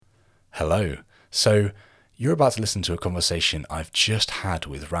Hello. So, you're about to listen to a conversation I've just had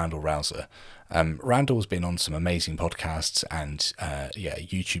with Randall Rouser. Randall's been on some amazing podcasts and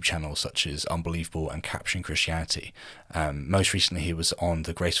YouTube channels such as Unbelievable and Capturing Christianity. Most recently, he was on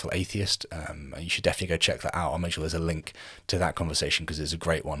The Graceful Atheist. You should definitely go check that out. I'll make sure there's a link to that conversation because it's a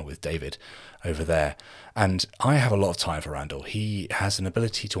great one with David over there. And I have a lot of time for Randall. He has an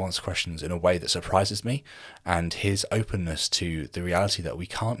ability to answer questions in a way that surprises me, and his openness to the reality that we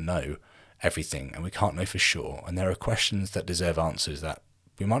can't know everything and we can't know for sure. And there are questions that deserve answers that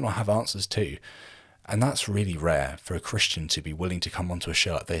we might not have answers to. And that's really rare for a Christian to be willing to come onto a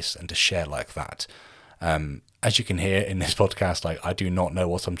show like this and to share like that. As you can hear in this podcast, I do not know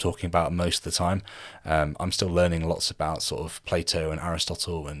what I'm talking about most of the time. I'm still learning lots about sort of Plato and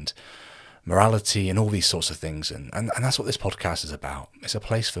Aristotle and morality and all these sorts of things. And that's what this podcast is about. It's a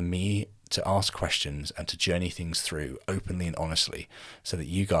place for me to ask questions and to journey things through openly and honestly so that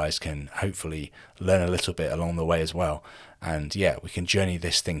you guys can hopefully learn a little bit along the way as well. And yeah, we can journey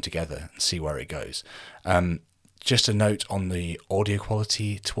this thing together and see where it goes. Just a note on the audio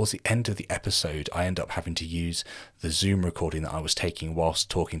quality. Towards the end of the episode, I end up having to use the Zoom recording that I was taking whilst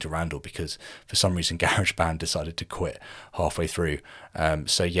talking to Randall because for some reason GarageBand decided to quit halfway through.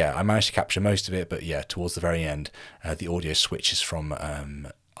 So yeah, I managed to capture most of it, but yeah, towards the very end, the audio switches from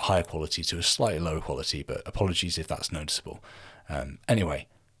higher quality to a slightly lower quality, but apologies if that's noticeable. Anyway,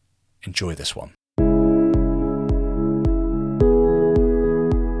 enjoy this one.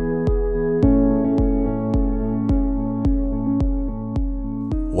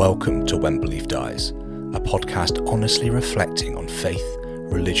 Welcome to When Belief Dies, a podcast honestly reflecting on faith,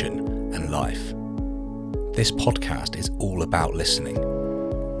 religion, and life. This podcast is all about listening.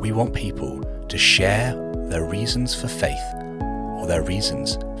 We want people to share their reasons for faith or their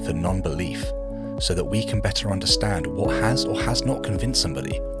reasons for non-belief so that we can better understand what has or has not convinced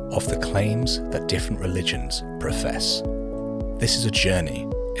somebody of the claims that different religions profess. This is a journey,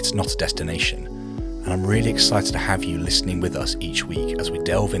 it's not a destination. And I'm really excited to have you listening with us each week as we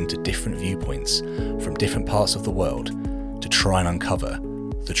delve into different viewpoints from different parts of the world to try and uncover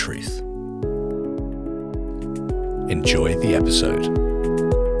the truth. Enjoy the episode.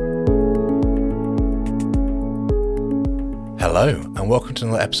 Hello, and welcome to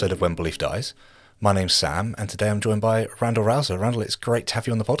another episode of When Belief Dies. My name's Sam, and today I'm joined by Randall Rouser. Randall, it's great to have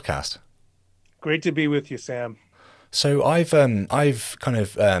you on the podcast. Great to be with you, Sam. So I've read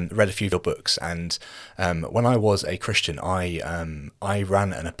a few of your books, and when I was a Christian, I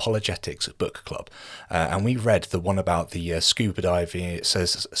ran an apologetics book club, and we read the one about the scuba diving. It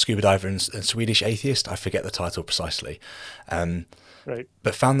says scuba diver and Swedish atheist. I forget the title precisely. Right.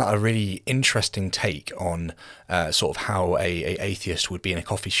 But found that a really interesting take on sort of how a atheist would be in a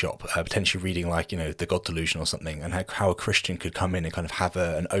coffee shop, potentially reading The God Delusion or something, and how a Christian could come in and kind of have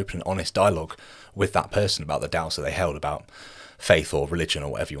an open and honest dialogue with that person about the doubts that they held about faith or religion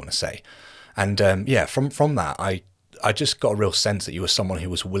or whatever you want to say. And from that, I just got a real sense that you were someone who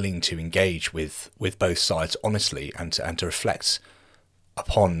was willing to engage with both sides honestly and to reflect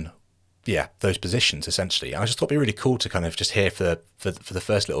upon those positions essentially. And I just thought it'd be really cool to kind of just hear for the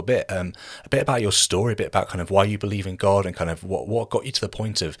first little bit, a bit about your story, a bit about kind of why you believe in God and kind of what got you to the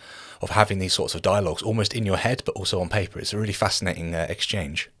point of having these sorts of dialogues almost in your head, but also on paper. It's a really fascinating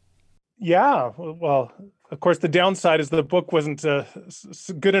exchange. Yeah. Well, of course, the downside is the book wasn't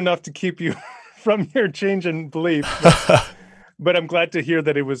good enough to keep you from your change in belief. But I'm glad to hear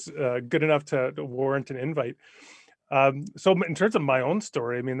that it was good enough to warrant an invite. So in terms of my own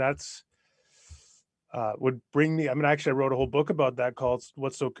story, I mean, that's would bring me, actually I wrote a whole book about that called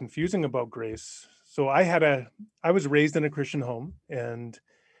What's So Confusing About Grace. So I was raised in a Christian home, and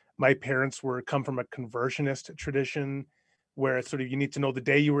my parents come from a conversionist tradition where it's sort of, you need to know the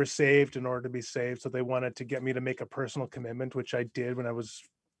day you were saved in order to be saved. So they wanted to get me to make a personal commitment, which I did when I was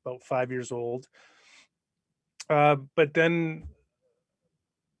about 5 years old. But then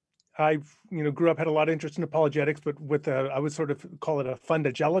I, grew up, had a lot of interest in apologetics, but I would sort of call it a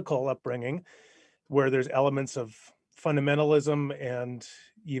fundagelical upbringing, where there's elements of fundamentalism and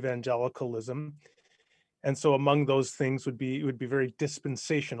evangelicalism. And so among those things would be very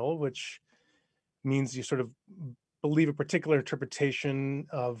dispensational, which means you sort of believe a particular interpretation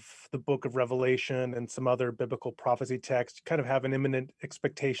of the book of Revelation and some other biblical prophecy text. You kind of have an imminent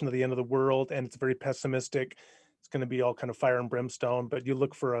expectation of the end of the world, and it's very pessimistic. It's going to be all kind of fire and brimstone, but you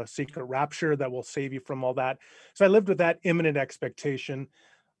look for a secret rapture that will save you from all that. So I lived with that imminent expectation,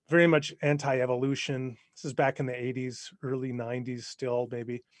 very much anti-evolution. This is back in the 80s, early 90s still,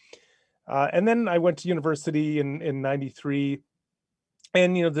 maybe. And then I went to university in 93,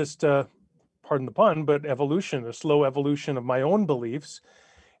 and just, pardon the pun, but evolution, a slow evolution of my own beliefs.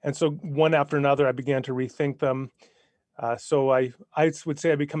 And so one after another, I began to rethink them. So I would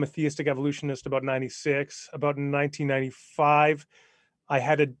say I become a theistic evolutionist about 96. About 1995, I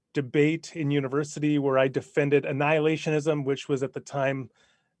had a debate in university where I defended annihilationism, which was at the time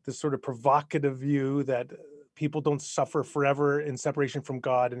this sort of provocative view that people don't suffer forever in separation from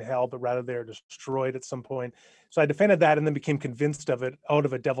God and hell, but rather they're destroyed at some point. So I defended that and then became convinced of it out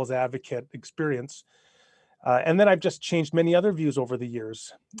of a devil's advocate experience. And then I've just changed many other views over the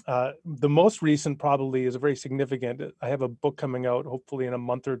years. The most recent probably is a very significant. I have a book coming out hopefully in a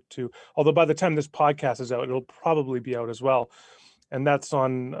month or two, although by the time this podcast is out, it'll probably be out as well. And that's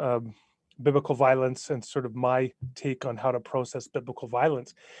on biblical violence and sort of my take on how to process biblical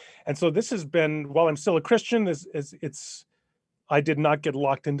violence. And so this has been, while I'm still a Christian, I did not get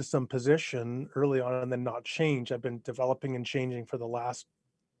locked into some position early on and then not change. I've been developing and changing for the last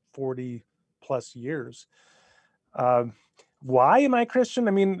 40 plus years. Why am I Christian?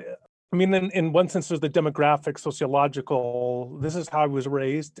 In one sense, there's the demographic, sociological. This is how I was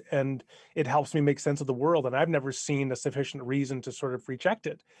raised, and it helps me make sense of the world. And I've never seen a sufficient reason to sort of reject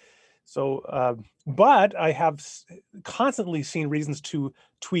it. So, but I have constantly seen reasons to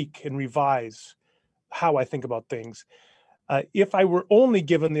tweak and revise how I think about things. If I were only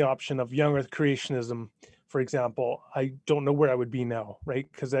given the option of young Earth creationism, for example, I don't know where I would be now, right?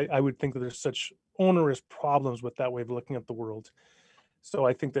 Because I would think that there's such onerous problems with that way of looking at the world. So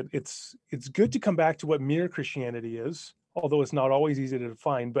I think that it's good to come back to what mere Christianity is, although it's not always easy to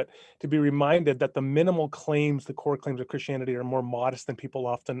define, but to be reminded that the minimal claims, the core claims of Christianity are more modest than people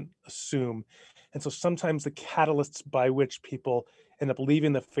often assume. And so sometimes the catalysts by which people end up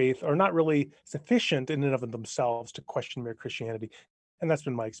leaving the faith are not really sufficient in and of themselves to question mere Christianity. And that's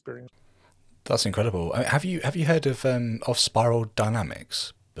been my experience. That's incredible. Have you heard of spiral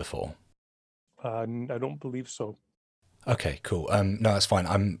dynamics before? I don't believe so. Okay, cool. No, that's fine.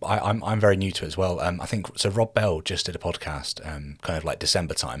 I'm very new to it as well. I think so. Rob Bell just did a podcast, kind of like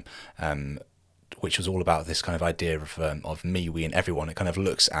December time, which was all about this kind of idea of me, we, and everyone. It kind of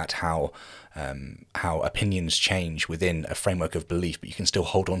looks at how opinions change within a framework of belief, but you can still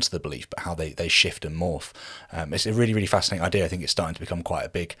hold on to the belief, but how they shift and morph. It's a really, really fascinating idea. I think it's starting to become quite a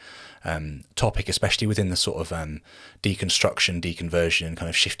big topic, especially within the sort of deconstruction, deconversion, kind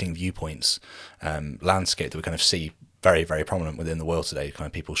of shifting viewpoints landscape that we kind of see very, very prominent within the world today. Kind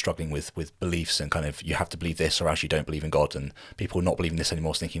of people struggling with beliefs and kind of, you have to believe this or else you don't believe in God, and people not believing this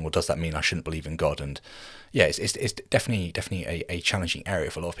anymore, thinking, well, does that mean I shouldn't believe in God? And yeah, it's definitely a challenging area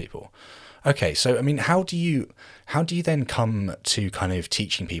for a lot of people. Okay, so I mean, how do you then come to kind of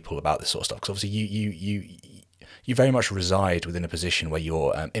teaching people about this sort of stuff? Because obviously you very much reside within a position where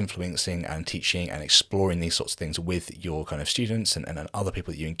you're influencing and teaching and exploring these sorts of things with your kind of students and other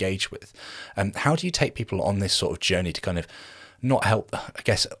people that you engage with. How do you take people on this sort of journey to kind of not help, I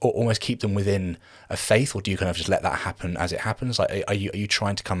guess, or almost keep them within a faith, or do you kind of just let that happen as it happens? Like, are you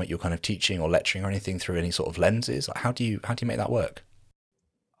trying to come at your kind of teaching or lecturing or anything through any sort of lenses? Like, how do you make that work?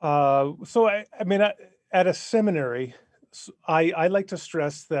 At a seminary, I like to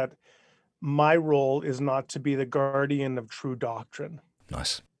stress that my role is not to be the guardian of true doctrine.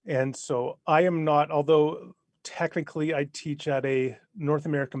 Nice. And so I am not, although technically I teach at a North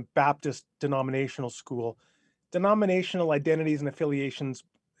American Baptist denominational school, denominational identities and affiliations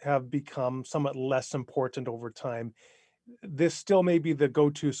have become somewhat less important over time. This still may be the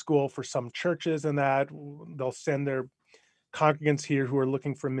go-to school for some churches, and that they'll send their congregants here who are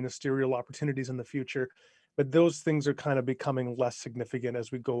looking for ministerial opportunities in the future. But those things are kind of becoming less significant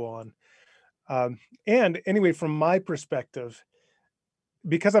as we go on. And anyway, from my perspective,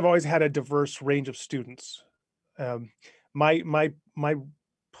 because I've always had a diverse range of students, my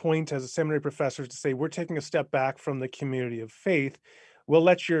point as a seminary professor is to say we're taking a step back from the community of faith. We'll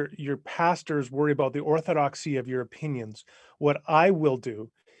let your pastors worry about the orthodoxy of your opinions. What I will do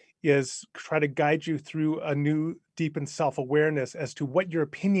is try to guide you through a new deepened self-awareness as to what your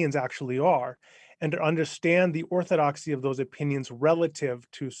opinions actually are, and to understand the orthodoxy of those opinions relative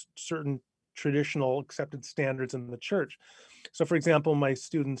to certain traditional accepted standards in the church. So, for example, my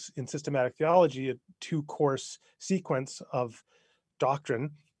students in systematic theology, a 2-course sequence of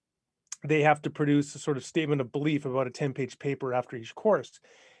doctrine, they have to produce a sort of statement of belief about a 10-page paper after each course.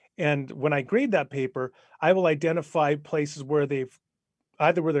 And when I grade that paper, I will identify places where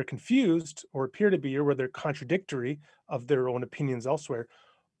where they're confused or appear to be, or where they're contradictory of their own opinions elsewhere,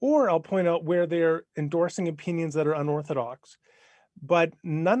 or I'll point out where they're endorsing opinions that are unorthodox. But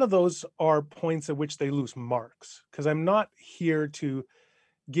none of those are points at which they lose marks, because I'm not here to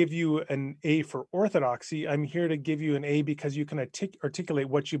give you an A for orthodoxy. I'm here to give you an A because you can articulate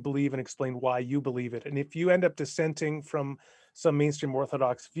what you believe and explain why you believe it. And if you end up dissenting from some mainstream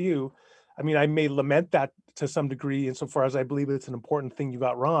Orthodox view. I mean, I may lament that to some degree insofar as I believe it's an important thing you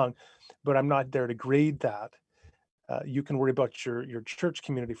got wrong, but I'm not there to grade that. You can worry about your church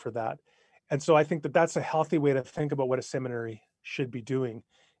community for that. And so I think that that's a healthy way to think about what a seminary should be doing. It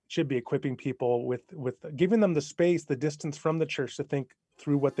should be equipping people with giving them the space, the distance from the church to think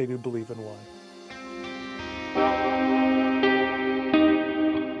through what they do believe and why.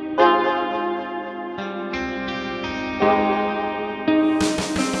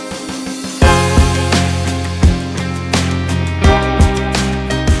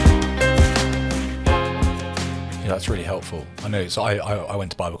 That's really helpful. I know. So I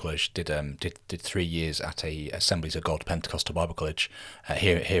went to Bible college. Did 3 years at a Assemblies of God Pentecostal Bible College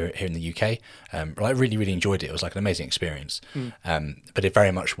here in the UK. I really enjoyed it. It was like an amazing experience. But it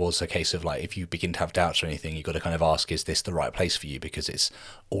very much was a case of like, if you begin to have doubts or anything, you've got to kind of ask, is this the right place for you? Because it's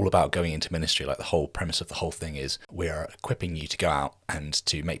all about going into ministry. Like the whole premise of the whole thing is we are equipping you to go out and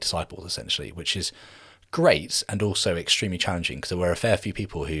to make disciples, essentially, which is great and also extremely challenging because there were a fair few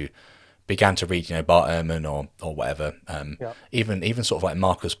people who began to read, Bart Ehrman or whatever, even sort of like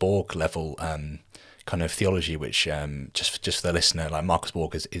Marcus Borg level kind of theology, which just for the listener, like Marcus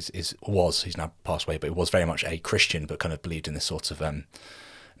Borg he's now passed away, but it was very much a Christian, but kind of believed in this sort of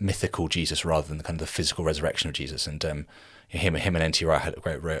mythical Jesus rather than the kind of the physical resurrection of Jesus. And him and N.T. Wright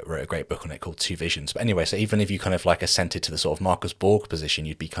wrote a great book on it called Two Visions. But anyway, so even if you kind of like assented to the sort of Marcus Borg position,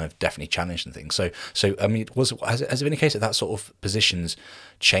 you'd be kind of definitely challenged and things. So I mean, has it been a case that sort of positions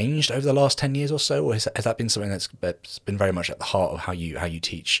changed over the last 10 years or so, or has that been something that's been very much at the heart of how you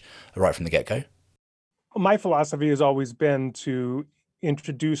teach right from the get-go? Well, my philosophy has always been to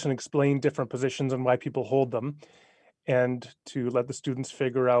introduce and explain different positions and why people hold them, and to let the students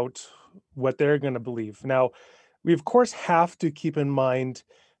figure out what they're going to believe. Now, we of course have to keep in mind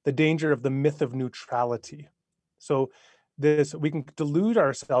the danger of the myth of neutrality. So we can delude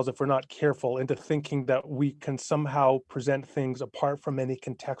ourselves if we're not careful into thinking that we can somehow present things apart from any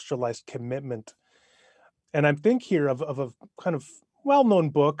contextualized commitment. And I'm thinking here of a kind of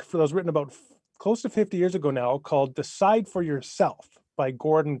well-known book that was written about close to 50 years ago now called Decide for Yourself by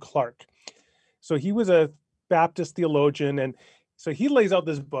Gordon Clark. So he was a Baptist theologian, and so he lays out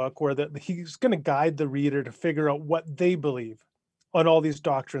this book where he's going to guide the reader to figure out what they believe on all these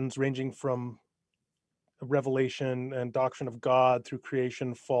doctrines, ranging from revelation and doctrine of God through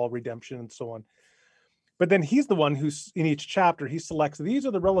creation, fall, redemption, and so on. But then he's the one who's in each chapter, he selects, these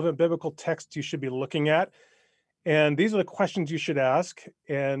are the relevant biblical texts you should be looking at, and these are the questions you should ask,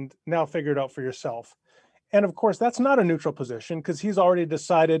 and now figure it out for yourself. And of course, that's not a neutral position because he's already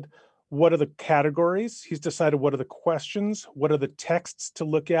decided what are the categories, he's decided what are the questions, what are the texts to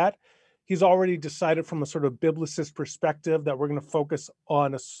look at. He's already decided from a sort of biblicist perspective that we're going to focus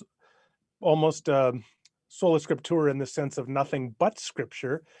on almost sola scriptura in the sense of nothing but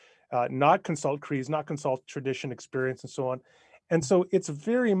scripture, not consult creeds, not consult tradition, experience, and so on. And so it's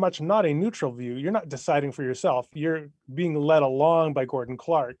very much not a neutral view. You're not deciding for yourself. You're being led along by Gordon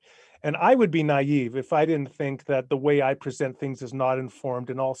Clark. And I would be naive if I didn't think that the way I present things is not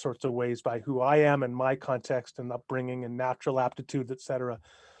informed in all sorts of ways by who I am and my context and upbringing and natural aptitudes, etc.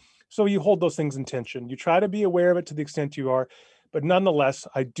 So you hold those things in tension. You try to be aware of it to the extent you are, but nonetheless,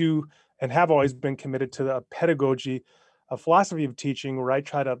 I do and have always been committed to a pedagogy, a philosophy of teaching where I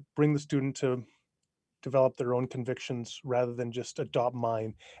try to bring the student to develop their own convictions rather than just adopt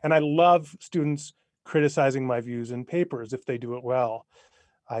mine. And I love students criticizing my views in papers if they do it well.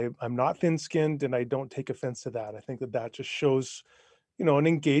 I'm not thin-skinned and I don't take offense to that. I think that just shows, an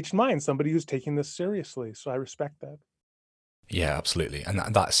engaged mind, somebody who's taking this seriously. So I respect that. Yeah, absolutely. And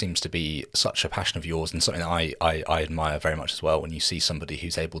that seems to be such a passion of yours and something that I admire very much as well when you see somebody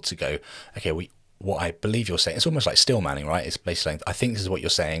who's able to go, okay, what I believe you're saying, it's almost like still manning, right? It's basically saying, I think this is what you're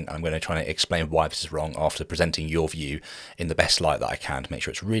saying, and I'm going to try to explain why this is wrong after presenting your view in the best light that I can to make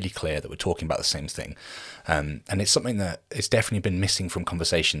sure it's really clear that we're talking about the same thing. And it's something that it's definitely been missing from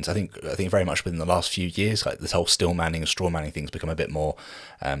conversations. I think very much within the last few years, like this whole still manning and straw manning thing's become a bit more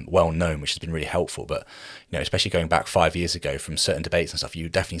well known, which has been really helpful. But especially going back 5 years ago from certain debates and stuff, you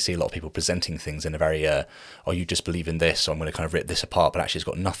definitely see a lot of people presenting things in a very you just believe in this, so I'm going to kind of rip this apart, but actually it's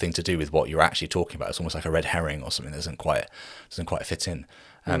got nothing to do with what you're actually talking about. It's almost like a red herring or something that doesn't quite fit in.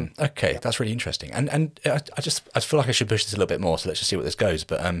 Okay, that's really interesting. And I feel like I should push this a little bit more, so let's just see what this goes.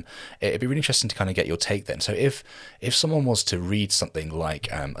 But it'd be really interesting to kind of get your take then. So if someone was to read something like,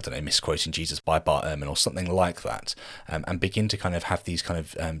 I don't know, Misquoting Jesus by Bart Ehrman or something like that, and begin to kind of have these kind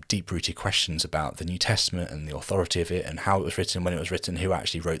of deep-rooted questions about the New Testament and the authority of it and how it was written, when it was written, who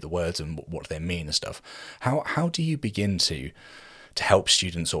actually wrote the words and what do they mean and stuff, how do you begin to to help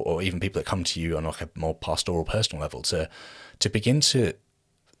students or even people that come to you on like a more pastoral, personal level to begin to.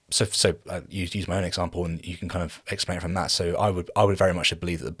 So you use my own example, and you can kind of explain it from that. So I would very much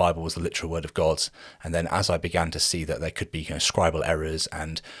believe that the Bible was the literal word of God, and then as I began to see that there could be scribal errors,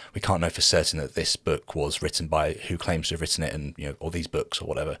 and we can't know for certain that this book was written by who claims to have written it, and or these books or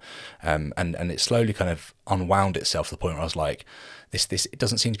whatever, and it slowly kind of unwound itself to the point where I was like, this it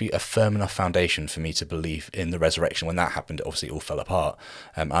doesn't seem to be a firm enough foundation for me to believe in the resurrection. When that happened, obviously it all fell apart.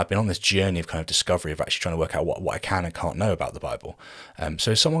 I've been on this journey of kind of discovery of actually trying to work out what I can and can't know about the Bible.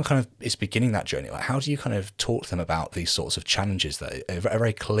 So if someone kind of is beginning that journey, like how do you kind of talk to them about these sorts of challenges that are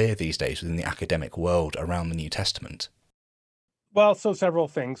very clear these days within the academic world around the New Testament? Well, so several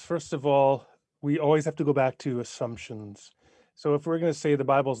things. First of all, we always have to go back to assumptions. So if we're going to say the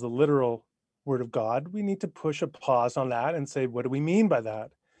Bible is the literal word of God, we need to push a pause on that and say, what do we mean by that?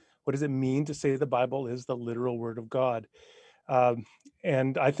 What does it mean to say the Bible is the literal word of God?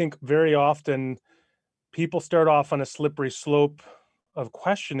 And I think very often people start off on a slippery slope of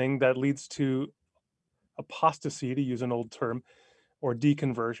questioning that leads to apostasy, to use an old term, or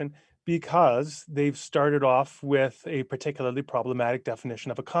deconversion, because they've started off with a particularly problematic definition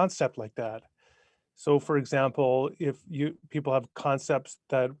of a concept like that. So, for example, if people have concepts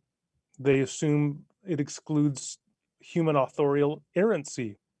that they assume it excludes human authorial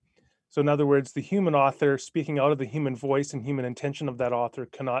errancy. So in other words, the human author speaking out of the human voice and human intention of that author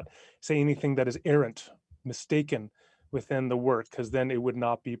cannot say anything that is errant, mistaken within the work, because then it would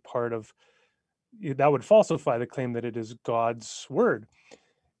not be part of, that would falsify the claim that it is God's word.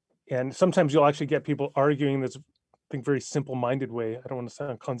 And sometimes you'll actually get people arguing this, I think, very simple-minded way. I don't want to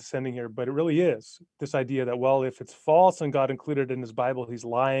sound condescending here, but it really is this idea that, well, if it's false and God included it in his Bible, he's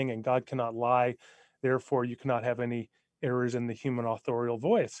lying, and God cannot lie. Therefore, you cannot have any errors in the human authorial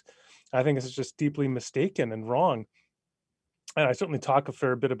voice. I think this is just deeply mistaken and wrong. And I certainly talk a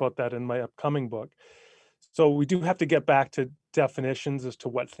fair bit about that in my upcoming book. So we do have to get back to definitions as to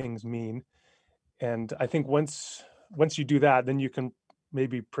what things mean. And I think once you do that, then you can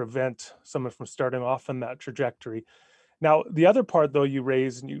maybe prevent someone from starting off on that trajectory. Now, the other part, though, you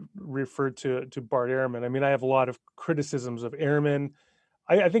raised and you referred to Bart Ehrman. I mean, I have a lot of criticisms of Ehrman.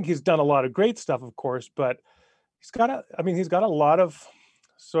 I think he's done a lot of great stuff, of course, but he's got a lot of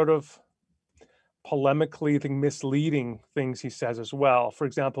sort of polemically, I think, misleading things he says as well. For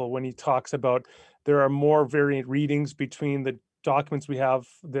example, when he talks about there are more variant readings between the documents we have,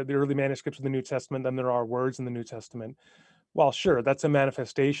 the early manuscripts of the New Testament, than there are words in the New Testament. Well, sure, that's a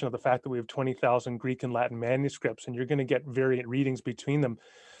manifestation of the fact that we have 20,000 Greek and Latin manuscripts, and you're going to get variant readings between them.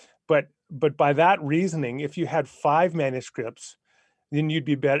 But by that reasoning, if you had 5 manuscripts, then you'd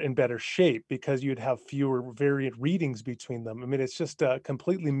be in better shape because you'd have fewer variant readings between them. I mean, it's just a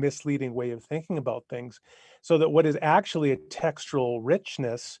completely misleading way of thinking about things. So that what is actually a textual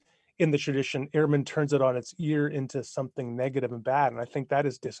richness in the tradition, Ehrman turns it on its ear into something negative and bad. And I think that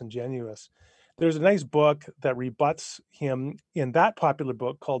is disingenuous. There's a nice book that rebuts him in that popular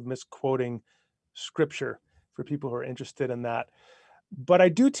book called Misquoting Scripture, for people who are interested in that. But I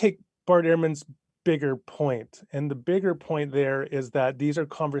do take Bart Ehrman's bigger point. And the bigger point there is that these are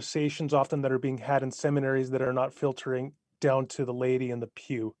conversations often that are being had in seminaries that are not filtering down to the laity in the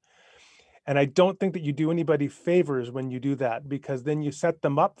pew. And I don't think that you do anybody favors when you do that, because then you set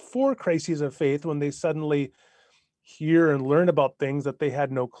them up for crises of faith when they suddenly hear and learn about things that they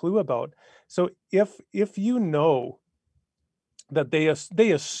had no clue about. So if you know that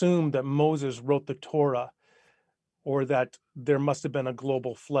they assume that Moses wrote the Torah, or that there must have been a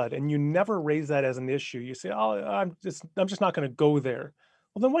global flood, and you never raise that as an issue, you say, oh, I'm just not going to go there.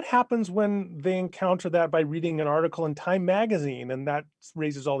 Well, then what happens when they encounter that by reading an article in Time magazine, and that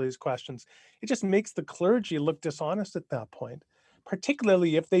raises all these questions? It just makes the clergy look dishonest at that point,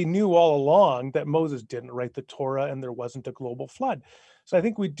 particularly if they knew all along that Moses didn't write the Torah and there wasn't a global flood. So I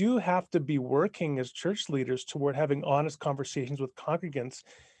think we do have to be working as church leaders toward having honest conversations with congregants,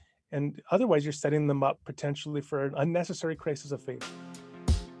 and otherwise you're setting them up potentially for an unnecessary crisis of faith.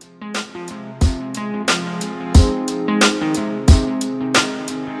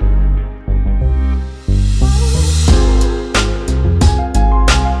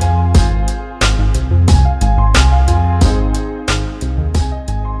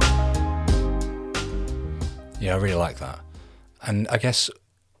 Yeah, I really like that. And I guess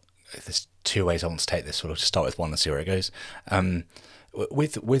there's 2 ways I want to take this. We'll just start with one and see where it goes.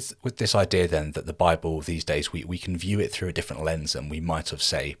 With this idea then that the Bible these days, we can view it through a different lens than we might have,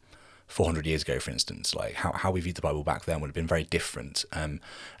 say, 400 years ago, for instance. Like how we viewed the Bible back then would have been very different. And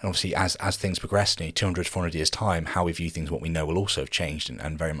obviously as things progress, 200, 400 years time, how we view things, what we know, will also have changed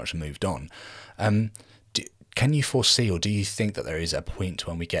and very much moved on. can you foresee, or do you think that there is a point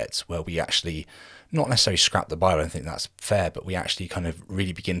when we get where we actually not necessarily scrap the Bible? I think that's fair, but we actually kind of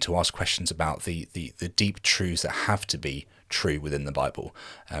really begin to ask questions about the deep truths that have to be true within the Bible.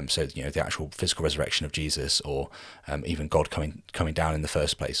 So the actual physical resurrection of Jesus, or even God coming down in the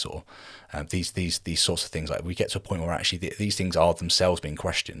first place, or these sorts of things. Like, we get to a point where actually these things are themselves being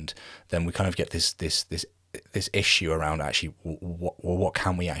questioned. Then we kind of get this issue around actually what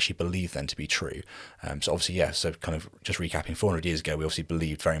can we actually believe then to be true. So obviously, so kind of just recapping, 400 years ago we obviously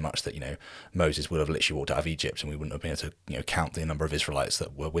believed very much that Moses would have literally walked out of Egypt, and we wouldn't have been able to count the number of Israelites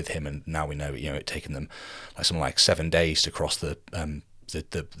that were with him. And now we know it taken them something like 7 days to cross the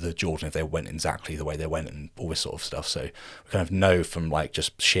Jordan if they went exactly the way they went, and all this sort of stuff. So we kind of know from like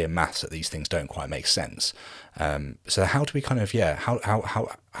just sheer maths that these things don't quite make sense. So how do we kind of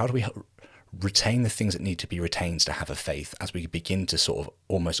how do we retain the things that need to be retained to have a faith as we begin to sort of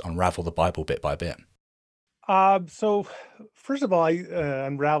almost unravel the Bible bit by bit? So first of all, I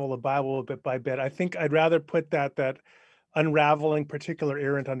unravel the Bible bit by bit. I think I'd rather put that unraveling particular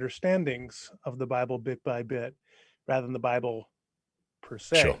errant understandings of the Bible bit by bit, rather than the Bible per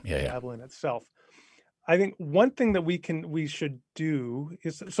Sure. se, the Yeah. Bible in itself. I think one thing that we should do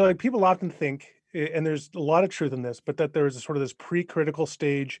is, so like, people often think, and there's a lot of truth in this, but that there is a sort of this pre-critical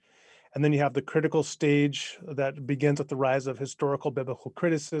stage, and then you have the critical stage that begins with the rise of historical biblical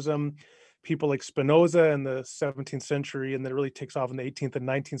criticism. People like Spinoza in the 17th century, and then it really takes off in the 18th and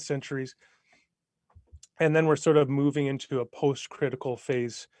 19th centuries. And then we're sort of moving into a post-critical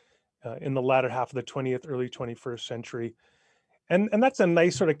phase in the latter half of the 20th, early 21st century. And that's a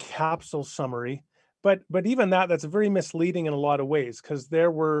nice sort of capsule summary. But even that's very misleading in a lot of ways, because there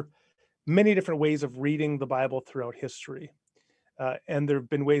were many different ways of reading the Bible throughout history. And there have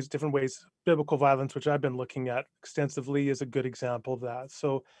been different ways. Biblical violence, which I've been looking at extensively, is a good example of that.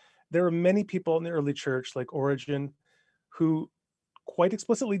 So there were many people in the early church, like Origen, who quite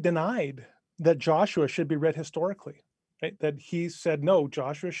explicitly denied that Joshua should be read historically, right? That he said, no,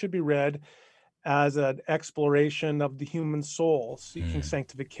 Joshua should be read as an exploration of the human soul, seeking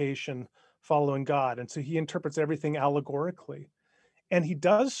sanctification, following God. And so he interprets everything allegorically. And he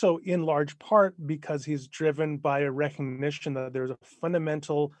does so in large part because he's driven by a recognition that there's a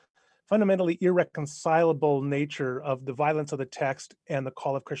fundamentally irreconcilable nature of the violence of the text and the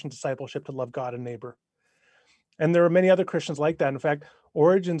call of Christian discipleship to love God and neighbor. And there are many other Christians like that. In fact,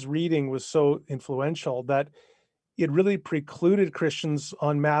 Origen's reading was so influential that it really precluded Christians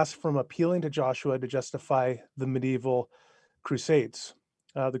en masse from appealing to Joshua to justify the medieval Crusades.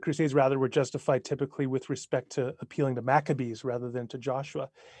 The Crusades, rather, were justified typically with respect to appealing to Maccabees rather than to Joshua.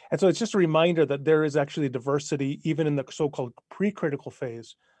 And so it's just a reminder that there is actually diversity, even in the so-called pre-critical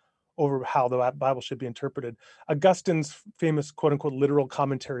phase, over how the Bible should be interpreted. Augustine's famous quote-unquote literal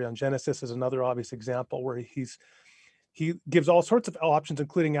commentary on Genesis is another obvious example where he gives all sorts of options,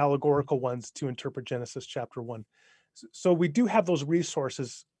 including allegorical ones, to interpret Genesis chapter 1. So we do have those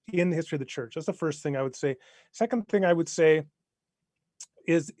resources in the history of the church. That's the first thing I would say. Second thing I would say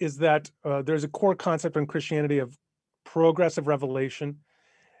is that there's a core concept in Christianity of progressive revelation.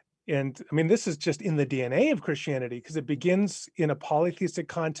 And I mean, this is just in the DNA of Christianity, because it begins in a polytheistic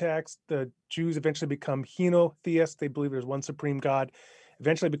context. The Jews eventually become henotheists. They believe there's one supreme God,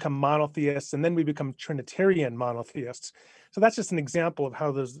 eventually become monotheists, and then we become Trinitarian monotheists. So that's just an example of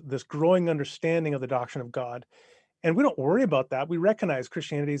how there's this growing understanding of the doctrine of God. And we don't worry about that. We recognize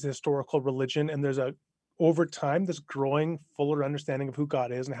Christianity is a historical religion, and there's over time, this growing, fuller understanding of who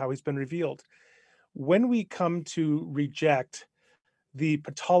God is and how he's been revealed. When we come to reject the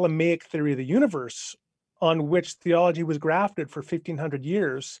Ptolemaic theory of the universe, on which theology was grafted for 1,500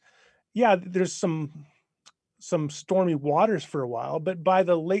 years, there's some stormy waters for a while, but by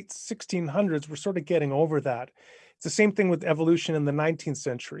the late 1600s, we're sort of getting over that. It's the same thing with evolution in the 19th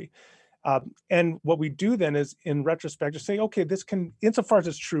century. And what we do then is, in retrospect, just say, okay, this can, insofar as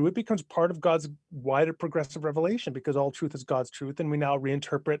it's true, it becomes part of God's wider progressive revelation, because all truth is God's truth, and we now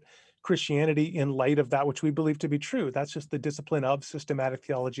reinterpret Christianity in light of that which we believe to be true. That's just the discipline of systematic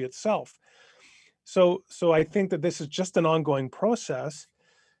theology itself. So I think that this is just an ongoing process,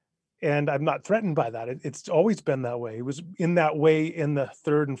 and I'm not threatened by that. It's always been that way. It was in that way in the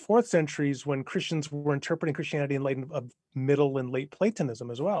 3rd and 4th centuries, when Christians were interpreting Christianity in light of Middle and late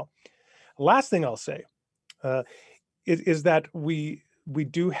Platonism as well. Last thing I'll say is that we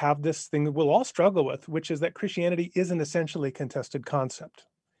do have this thing that we'll all struggle with, which is that Christianity is an essentially contested concept,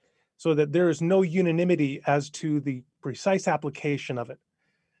 so that there is no unanimity as to the precise application of it.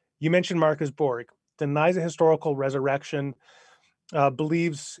 You mentioned Marcus Borg, denies a historical resurrection,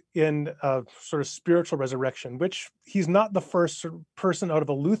 believes in a sort of spiritual resurrection, which he's not the first person out of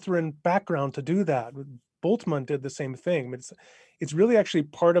a Lutheran background to do that. Bultmann did the same thing. I mean, it's really actually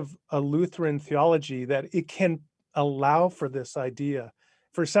part of a Lutheran theology that it can allow for this idea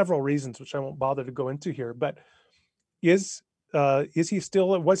for several reasons, which I won't bother to go into here. But is he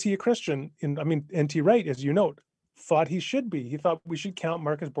still, was he a Christian? I mean, N.T. Wright, as you note, thought he should be. He thought we should count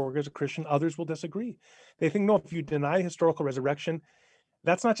Marcus Borgia as a Christian. Others will disagree. They think, no, if you deny historical resurrection,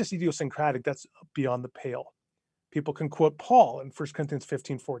 that's not just idiosyncratic, that's beyond the pale. People can quote Paul in 1 Corinthians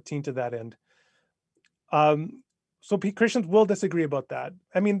 15:14 to that end. So Christians will disagree about that.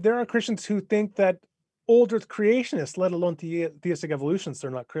 I mean, there are Christians who think that old earth creationists, let alone theistic evolutionists,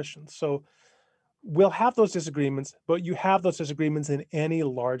 they're not Christians. So we'll have those disagreements, but you have those disagreements in any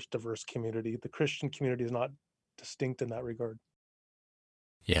large, diverse community. The Christian community is not distinct in that regard.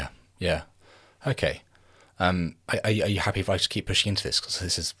 Yeah, yeah. Okay. Are you happy if I just keep pushing into this? Because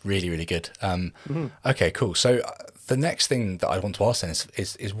this is really, really good. Okay, cool. So the next thing that I want to ask then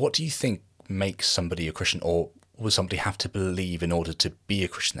is what do you think makes somebody a Christian, or will somebody have to believe in order to be a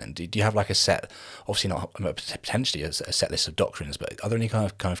Christian then? Do you have like a set, obviously not potentially a set list of doctrines, but are there any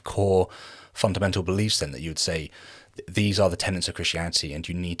kind of core fundamental beliefs then that you would say these are the tenets of Christianity and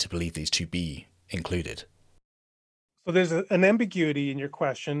you need to believe these to be included? So there's an ambiguity in your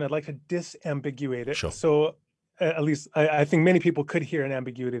question. I'd like to disambiguate it. Sure. So at least I think many people could hear an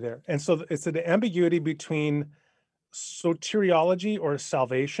ambiguity there. And so it's the ambiguity between soteriology or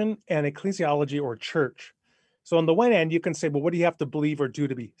salvation and ecclesiology or church. So on the one hand, you can say, well, what do you have to believe or do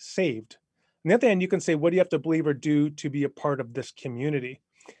to be saved? On the other hand, you can say, what do you have to believe or do to be a part of this community?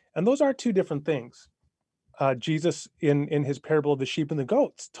 And those are two different things. Jesus, in his parable of the sheep and the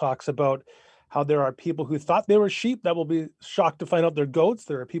goats, talks about how there are people who thought they were sheep that will be shocked to find out they're goats.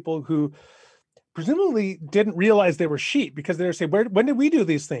 There are people who presumably didn't realize they were sheep because they were saying, when did we do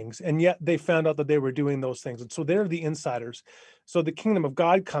these things? And yet they found out that they were doing those things. And so they're the insiders. So the kingdom of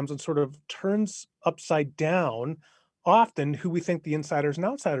God comes and sort of turns upside down often who we think the insiders and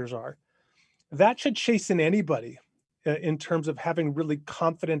outsiders are. That should chasten anybody in terms of having really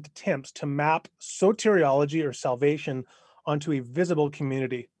confident attempts to map soteriology or salvation onto a visible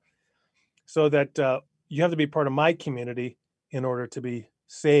community, so that you have to be part of my community in order to be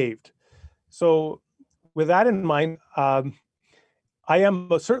saved. So with that in mind, I am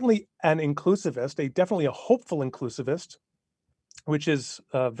certainly an inclusivist, definitely a hopeful inclusivist, which is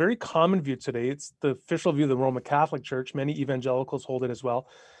a very common view today. It's the official view of the Roman Catholic Church. Many evangelicals hold it as well.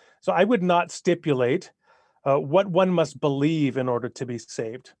 So I would not stipulate what one must believe in order to be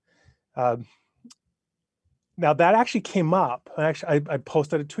saved. Now that actually came up. I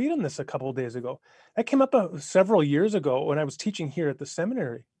posted a tweet on this a couple of days ago. That came up several years ago when I was teaching here at the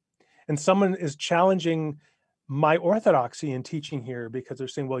seminary, and someone is challenging my orthodoxy in teaching here because they're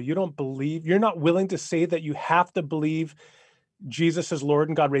saying, well, you're not willing to say that you have to believe Jesus is Lord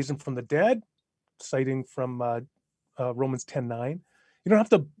and God raised him from the dead, citing from Romans 10:9. You don't have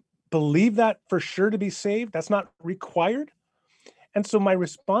to believe that for sure to be saved. That's not required. And so my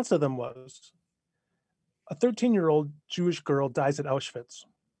response to them was, a 13-year-old Jewish girl dies at Auschwitz.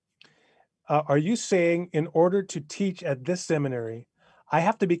 Are you saying in order to teach at this seminary, I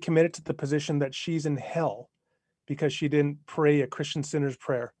have to be committed to the position that she's in hell because she didn't pray a Christian sinner's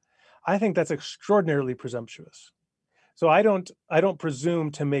prayer? I think that's extraordinarily presumptuous. So I don't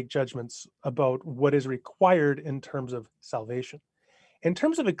presume to make judgments about what is required in terms of salvation. In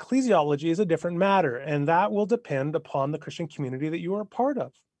terms of ecclesiology is a different matter, and that will depend upon the Christian community that you are a part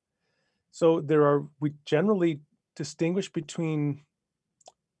of. So we generally distinguish between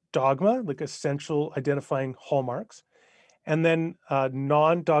dogma, like essential identifying hallmarks, and then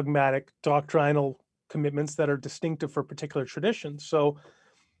non-dogmatic doctrinal commitments that are distinctive for particular traditions. So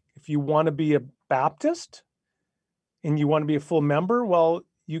if you want to be a Baptist and you want to be a full member, well,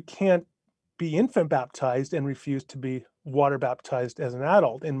 you can't be infant baptized and refuse to be water baptized as an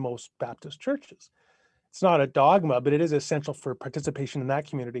adult in most Baptist churches. It's not a dogma, but it is essential for participation in that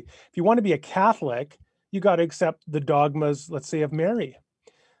community. If you want to be a Catholic, you got to accept the dogmas, let's say, of Mary.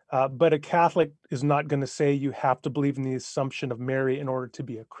 But a Catholic is not going to say you have to believe in the assumption of Mary in order to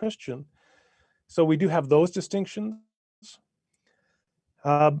be a Christian. So we do have those distinctions.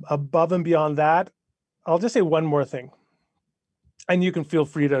 Above and beyond that, I'll just say one more thing. And you can feel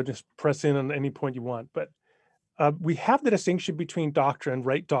free to just press in on any point you want. But we have the distinction between doctrine,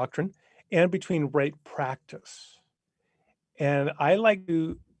 right doctrine, and between right practice. And I like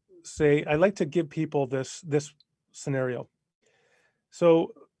to give people this scenario.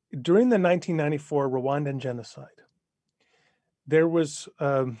 So during the 1994 Rwandan genocide, there was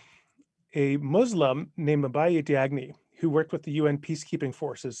a Muslim named Abaye Diagne who worked with the UN peacekeeping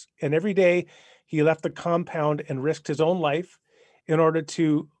forces. And every day he left the compound and risked his own life in order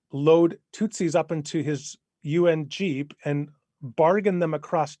to load Tutsis up into his UN Jeep and bargain them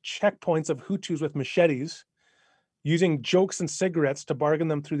across checkpoints of Hutus with machetes, using jokes and cigarettes to bargain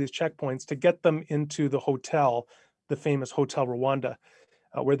them through these checkpoints to get them into the hotel, the famous Hotel Rwanda,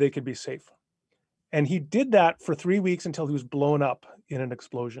 where they could be safe. And he did that for 3 weeks until he was blown up in an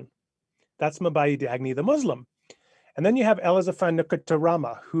explosion. That's Mabai Dagny, the Muslim. And then you have Elizaphan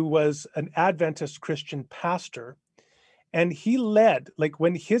Nkotarama, who was an Adventist Christian pastor. And he led, like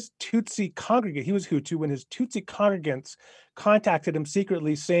when his Tutsi congregant, he was Hutu, when his Tutsi congregants contacted him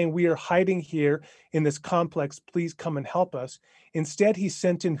secretly saying, "We are hiding here in this complex, please come and help us." Instead, he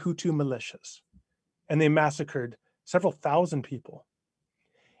sent in Hutu militias and they massacred several thousand people.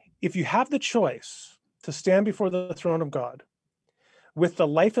 If you have the choice to stand before the throne of God with the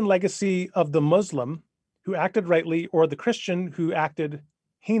life and legacy of the Muslim who acted rightly or the Christian who acted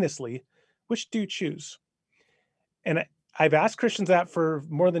heinously, which do you choose? And I've asked Christians that for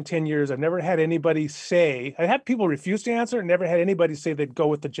more than 10 years. I've never had anybody say, I had people refuse to answer, never had anybody say they'd go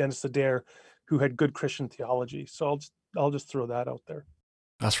with the genocidaire who had good Christian theology. So I'll just throw that out there.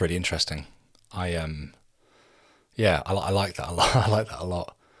 That's really interesting. Yeah, I like that a lot. I like that a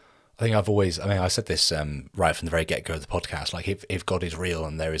lot. I think I said this right from the very get-go of the podcast, like if God is real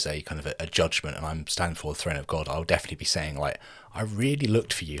and there is a kind of a judgment and I'm standing for the throne of God, I'll definitely be saying, like, I really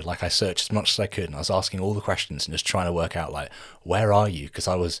looked for you, like I searched as much as I could and I was asking all the questions and just trying to work out, like, where are you? Because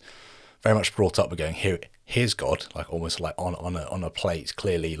I was very much brought up with going, here's God, like almost like on a plate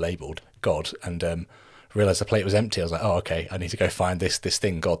clearly labelled God, and realised the plate was empty. I was like, oh, okay, I need to go find this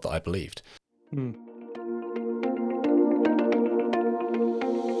thing, God, that I believed.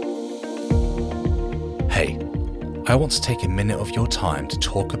 Hey, I want to take a minute of your time to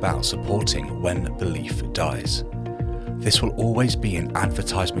talk about supporting When Belief Dies. This will always be an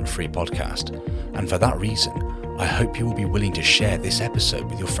advertisement-free podcast, and for that reason, I hope you will be willing to share this episode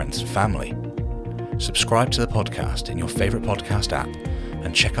with your friends and family. Subscribe to the podcast in your favourite podcast app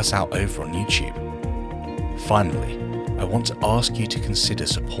and check us out over on YouTube. Finally, I want to ask you to consider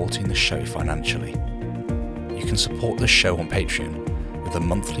supporting the show financially. You can support the show on Patreon with a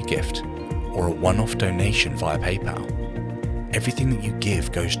monthly gift or a one-off donation via PayPal. Everything that you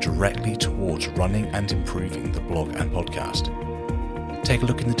give goes directly towards running and improving the blog and podcast. Take a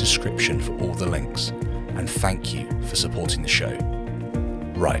look in the description for all the links, and thank you for supporting the show.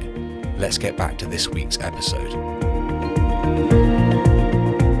 Right, let's get back to this week's episode.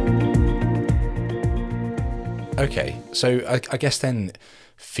 Okay, so I guess then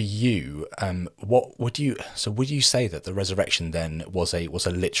for you, would you say that the resurrection then was a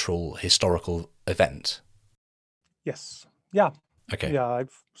literal historical event? Yes. Yeah. Okay. Yeah, I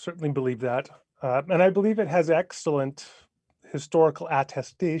certainly believe that. And I believe it has excellent historical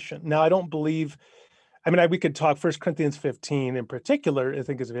attestation. Now, I don't believe, we could talk 1 Corinthians 15 in particular, I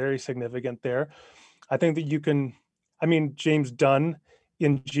think is very significant there. I think that James Dunn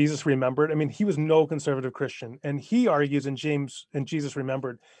in Jesus Remembered, he was no conservative Christian, and he argues in Jesus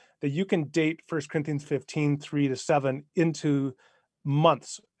Remembered that you can date 1 Corinthians 15, 3-7 into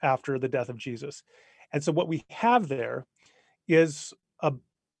months after the death of Jesus. And so what we have there is a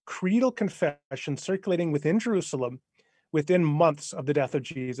creedal confession circulating within Jerusalem within months of the death of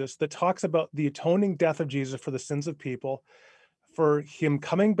Jesus that talks about the atoning death of Jesus for the sins of people, for him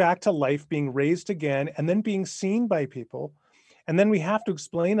coming back to life, being raised again, and then being seen by people. And then we have to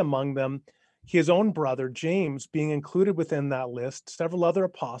explain among them his own brother, James, being included within that list, several other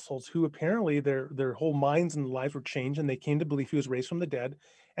apostles who apparently their whole minds and lives were changed and they came to believe he was raised from the dead.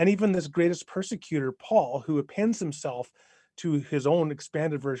 And even this greatest persecutor, Paul, who appends himself to his own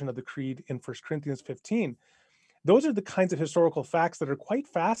expanded version of the creed in 1 Corinthians 15. Those are the kinds of historical facts that are quite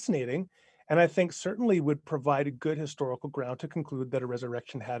fascinating, and I think certainly would provide a good historical ground to conclude that a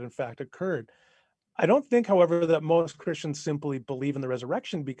resurrection had in fact occurred. I don't think, however, that most Christians simply believe in the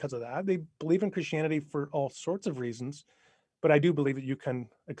resurrection because of that. They believe in Christianity for all sorts of reasons, but I do believe that you can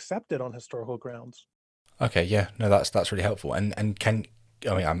accept it on historical grounds. Okay, yeah, no, that's really helpful. And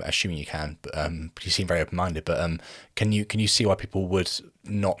I'm assuming you can, but you seem very open-minded. But can you see why people would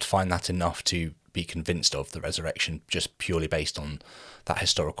not find that enough to be convinced of the resurrection, just purely based on that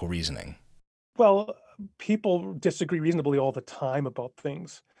historical reasoning? Well, people disagree reasonably all the time about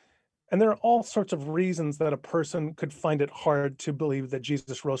things. And there are all sorts of reasons that a person could find it hard to believe that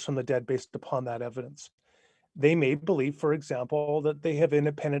Jesus rose from the dead based upon that evidence. They may believe, for example, that they have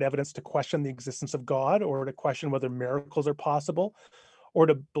independent evidence to question the existence of God, or to question whether miracles are possible, or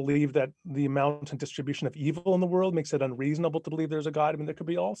to believe that the amount and distribution of evil in the world makes it unreasonable to believe there's a God. There could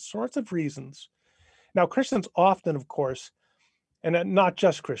be all sorts of reasons. Now, Christians often, of course, and not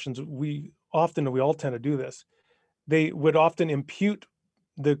just Christians, we all tend to do this, they would often impute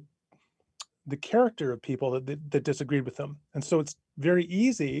the character of people that disagreed with them. And so it's very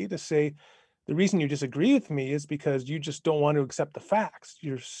easy to say, the reason you disagree with me is because you just don't want to accept the facts.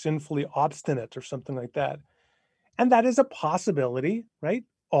 You're sinfully obstinate or something like that. And that is a possibility, right?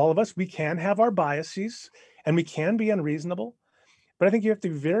 All of us, we can have our biases and we can be unreasonable. But I think you have to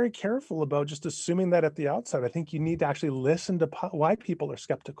be very careful about just assuming that at the outset. I think you need to actually listen to why people are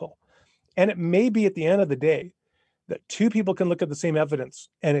skeptical. And it may be at the end of the day that two people can look at the same evidence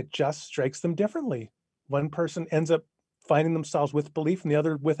and it just strikes them differently. One person ends up finding themselves with belief and the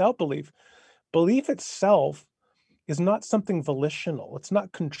other without belief. Belief itself is not something volitional. It's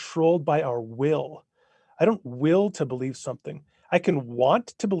not controlled by our will. I don't will to believe something. I can want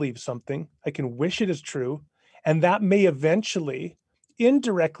to believe something. I can wish it is true. And that may eventually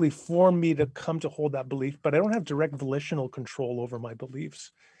indirectly form me to come to hold that belief, but I don't have direct volitional control over my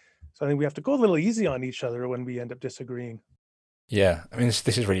beliefs. So I think we have to go a little easy on each other when we end up disagreeing. Yeah, I mean,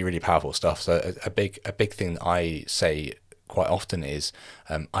 this is really, really powerful stuff. So a big thing that I say quite often is,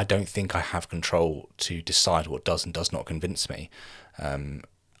 I don't think I have control to decide what does and does not convince me.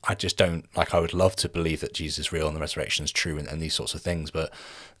 I just don't, like, I would love to believe that Jesus is real and the resurrection is true and these sorts of things, but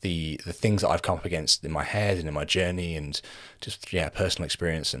the things that I've come up against in my head and in my journey and just, personal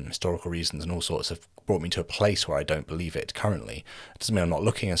experience and historical reasons and all sorts have brought me to a place where I don't believe it currently. It doesn't mean I'm not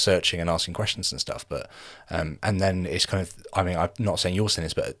looking and searching and asking questions and stuff, but and then it's kind of, I mean, I'm not saying you're saying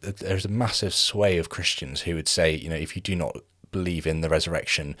this, but there's a massive sway of Christians who would say, if you do not believe in the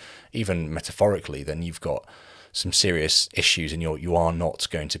resurrection, even metaphorically, then you've got some serious issues and you are not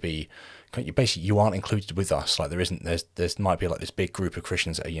going to be, you aren't included with us. Like there might be like this big group of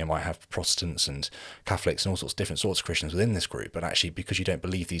Christians that might have Protestants and Catholics and all sorts of different sorts of Christians within this group, but actually because you don't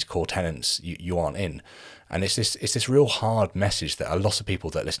believe these core tenets, you aren't in. And it's this real hard message that a lot of people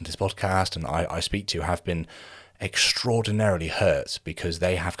that listen to this podcast and I speak to have been extraordinarily hurt because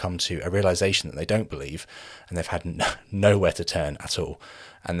they have come to a realization that they don't believe and they've had nowhere to turn at all.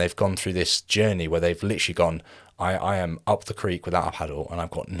 And they've gone through this journey where they've literally gone, I am up the creek without a paddle and I've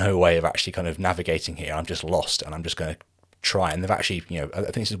got no way of actually kind of navigating here. I'm just lost and I'm just going to try. And they've actually, I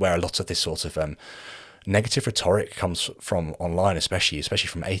think this is where a lot of this sort of negative rhetoric comes from online, especially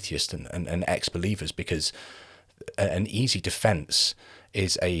from atheists and ex-believers, because an easy defense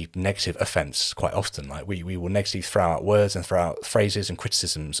is a negative offense quite often. Like we will negatively throw out words and throw out phrases and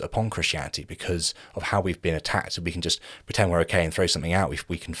criticisms upon Christianity because of how we've been attacked. So we can just pretend we're okay and throw something out.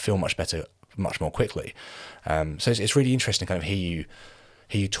 We can feel much better much more quickly. So it's really interesting to kind of hear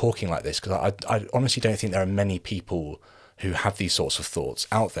you talking like this, because I honestly don't think there are many people who have these sorts of thoughts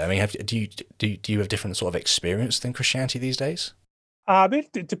out there. I mean, do you have different sort of experience than Christianity these days?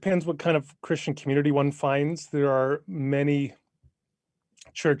 It depends what kind of Christian community one finds. There are many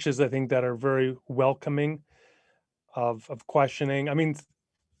churches, I think, that are very welcoming of questioning. I mean,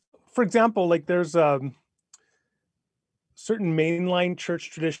 for example, like there's certain mainline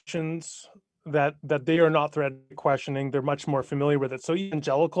church traditions that they are not threatened to questioning. They're much more familiar with it. So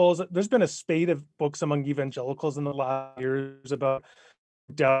evangelicals, there's been a spate of books among evangelicals in the last years about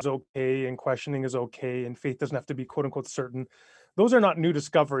doubt is okay and questioning is okay and faith doesn't have to be quote unquote certain. Those are not new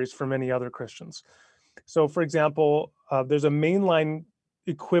discoveries for many other Christians. So, for example, there's a mainline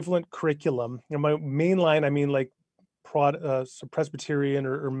equivalent curriculum. By mainline, I mean like Presbyterian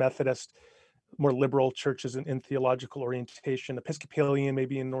or Methodist, more liberal churches in theological orientation, Episcopalian,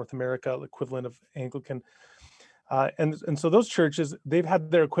 maybe in North America, equivalent of Anglican. And so those churches, they've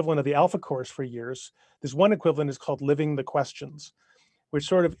had their equivalent of the Alpha Course for years. This one equivalent is called Living the Questions, which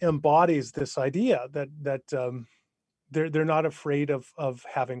sort of embodies this idea that they're not afraid of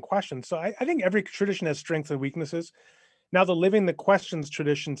having questions. So I think every tradition has strengths and weaknesses. Now, the Living the Questions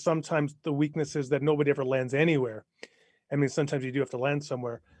tradition, sometimes the weakness is that nobody ever lands anywhere. I mean, sometimes you do have to land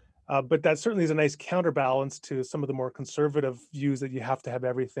somewhere. But that certainly is a nice counterbalance to some of the more conservative views that you have to have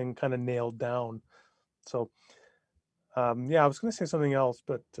everything kind of nailed down. So, I was going to say something else,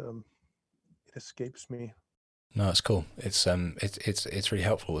 but it escapes me. No, it's cool. It's really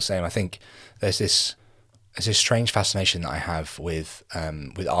helpful. The same. I think there's this strange fascination that I have with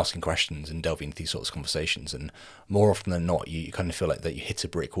asking questions and delving into these sorts of conversations, and more often than not, you kind of feel like that you hit a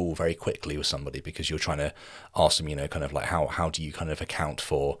brick wall very quickly with somebody because you're trying to ask them, kind of like how do you kind of account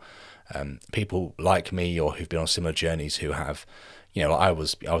for people like me or who've been on similar journeys who have, like I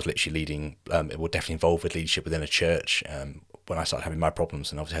was literally leading, definitely involved with leadership within a church when I started having my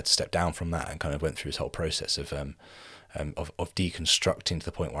problems, and obviously had to step down from that and kind of went through this whole process of deconstructing to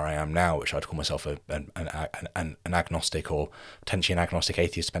the point where I am now, which I'd call myself an agnostic or potentially an agnostic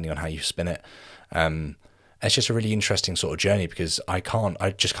atheist, depending on how you spin it. And It's just a really interesting sort of journey, because I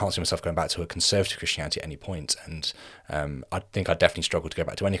just can't see myself going back to a conservative Christianity at any point. And I think I definitely struggle to go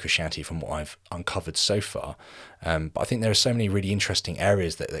back to any Christianity from what I've uncovered so far. But I think there are so many really interesting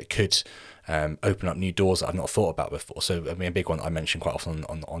areas that could open up new doors that I've not thought about before. So I mean, a big one I mention quite often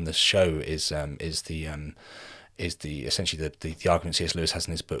on this show is the essentially the argument C.S. Lewis has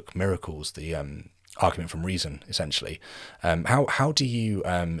in his book Miracles, the argument from reason, essentially. How do you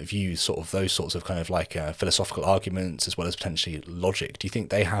view sort of those sorts of kind of like philosophical arguments as well as potentially logic? Do you think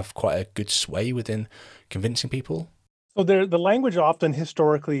they have quite a good sway within convincing people? So the language often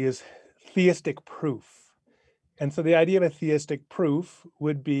historically is theistic proof. And so the idea of a theistic proof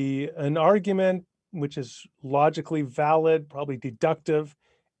would be an argument which is logically valid, probably deductive,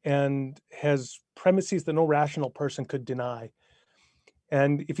 and has premises that no rational person could deny.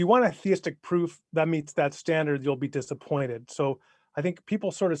 And if you want a theistic proof that meets that standard, you'll be disappointed. So I think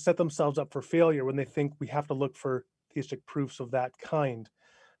people sort of set themselves up for failure when they think we have to look for theistic proofs of that kind.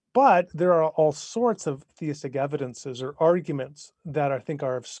 But there are all sorts of theistic evidences or arguments that I think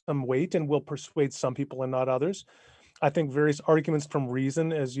are of some weight and will persuade some people and not others. I think various arguments from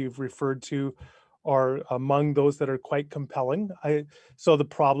reason, as you've referred to, are among those that are quite compelling. So the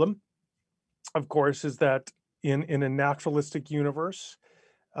problem, of course, is that in a naturalistic universe,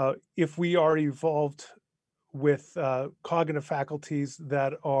 if we are evolved with cognitive faculties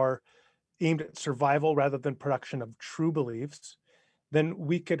that are aimed at survival rather than production of true beliefs, then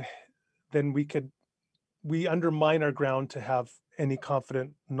we undermine our ground to have any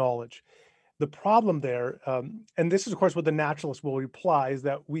confident knowledge. The problem there, and this is of course what the naturalist will reply, is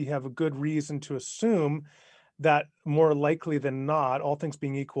that we have a good reason to assume that more likely than not, all things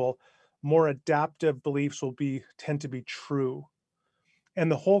being equal, more adaptive beliefs will tend to be true.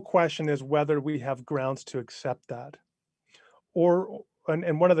 And the whole question is whether we have grounds to accept that.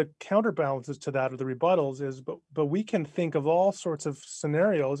 And one of the counterbalances to that, or the rebuttals, is but we can think of all sorts of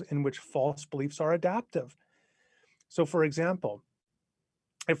scenarios in which false beliefs are adaptive. So for example,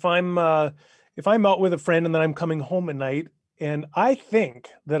 if I'm out with a friend and then I'm coming home at night and I think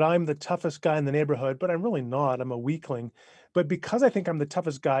that I'm the toughest guy in the neighborhood, but I'm really not, I'm a weakling. But because I think I'm the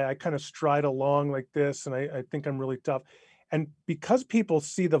toughest guy, I kind of stride along like this, and I think I'm really tough. And because people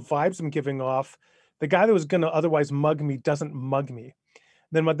see the vibes I'm giving off, the guy that was going to otherwise mug me doesn't mug me.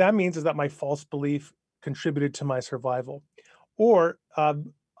 Then what that means is that my false belief contributed to my survival. Or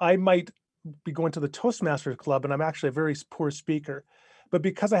I might be going to the Toastmasters Club and I'm actually a very poor speaker. But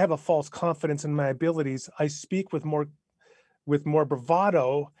because I have a false confidence in my abilities, I speak with more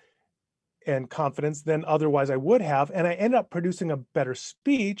bravado and confidence than otherwise I would have. And I end up producing a better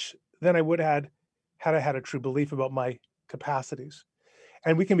speech than I would have had I had a true belief about my capacities.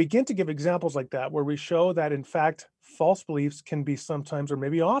 And we can begin to give examples like that, where we show that, in fact, false beliefs can be sometimes, or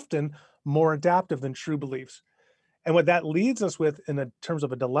maybe often, more adaptive than true beliefs. And what that leads us with in terms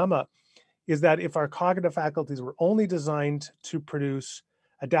of a dilemma is that if our cognitive faculties were only designed to produce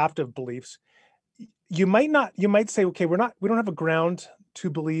adaptive beliefs, you might say, okay, we don't have a ground to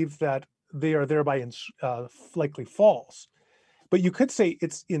believe that they are thereby likely false. But you could say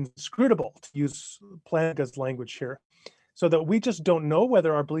it's inscrutable, to use Plantinga's language here, so that we just don't know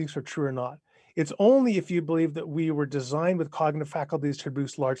whether our beliefs are true or not. It's only if you believe that we were designed with cognitive faculties to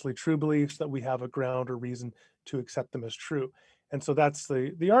produce largely true beliefs that we have a ground or reason to accept them as true. And so that's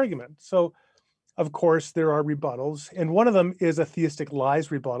the argument. So, of course, there are rebuttals. And one of them is a theistic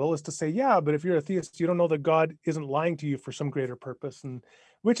lies rebuttal, is to say, yeah, but if you're a theist, you don't know that God isn't lying to you for some greater purpose, and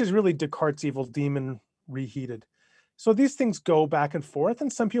which is really Descartes' evil demon reheated. So these things go back and forth,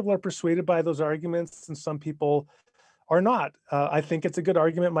 and some people are persuaded by those arguments and some people are not. I think it's a good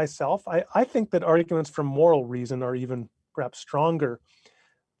argument myself. I think that arguments from moral reason are even perhaps stronger.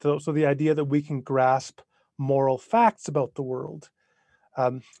 So the idea that we can grasp moral facts about the world.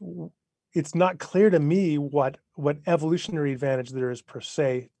 It's not clear to me what evolutionary advantage there is per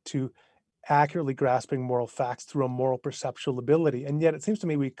se to accurately grasping moral facts through a moral perceptual ability. And yet it seems to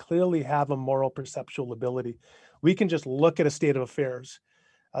me we clearly have a moral perceptual ability. We can just look at a state of affairs,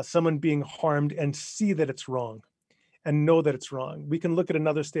 someone being harmed, and see that it's wrong and know that it's wrong. We can look at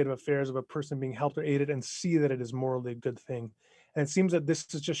another state of affairs of a person being helped or aided and see that it is morally a good thing. And it seems that this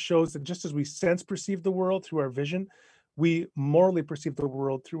just shows that just as we sense perceive the world through our vision, we morally perceive the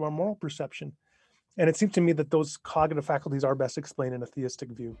world through our moral perception. And it seems to me that those cognitive faculties are best explained in a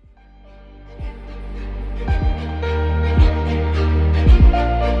theistic view.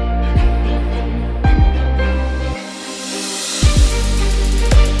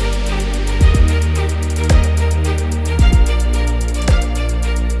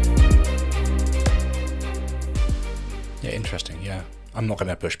 Interesting. Yeah, I'm not going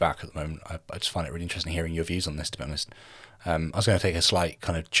to push back at the moment. I just find it really interesting hearing your views on this, to be honest. I was going to take a slight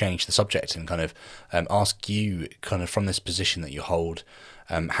kind of change the subject and kind of ask you, kind of from this position that you hold,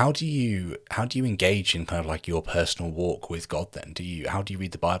 how do you engage in kind of like your personal walk with God? Then how do you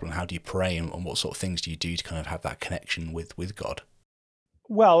read the Bible, and how do you pray, and what sort of things do you do to kind of have that connection with God?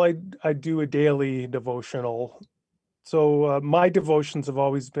 Well, I do a daily devotional. So my devotions have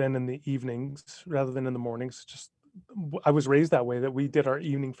always been in the evenings rather than in the mornings. Just I was raised that way, that we did our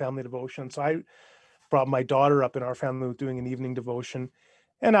evening family devotion. So I brought my daughter up in our family with doing an evening devotion,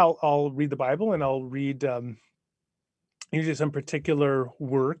 and I'll read the Bible, and I'll read usually some particular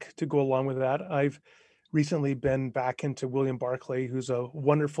work to go along with that. I've recently been back into William Barclay, who's a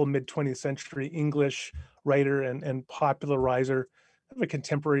wonderful mid 20th century English writer and popularizer of a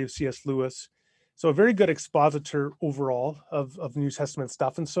contemporary of C.S. Lewis. So a very good expositor overall of New Testament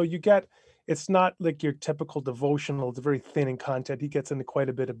stuff. And so it's not like your typical devotional. It's very thin in content. He gets into quite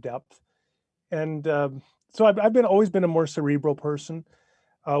a bit of depth. And so I've always been a more cerebral person.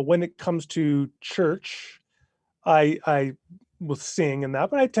 When it comes to church, I will sing and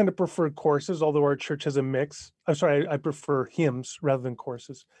that, but I tend to prefer courses, although our church has a mix. I'm sorry, I prefer hymns rather than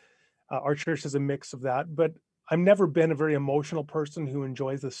courses. Our church has a mix of that, but I've never been a very emotional person who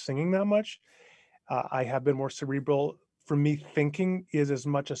enjoys the singing that much. I have been more cerebral. For me, thinking is as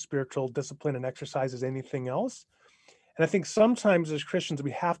much a spiritual discipline and exercise as anything else. And I think sometimes as Christians,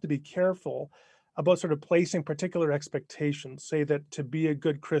 we have to be careful about sort of placing particular expectations. Say that to be a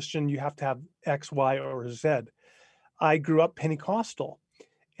good Christian, you have to have X, Y, or Z. I grew up Pentecostal,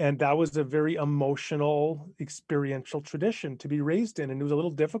 and that was a very emotional, experiential tradition to be raised in. And it was a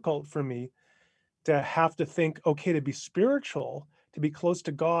little difficult for me to have to think, okay, to be spiritual, to be close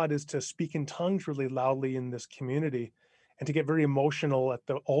to God is to speak in tongues really loudly in this community and to get very emotional at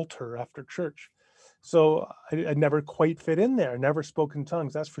the altar after church. So I never quite fit in there, never spoke in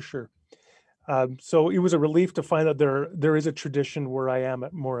tongues, that's for sure. So it was a relief to find that there is a tradition where I am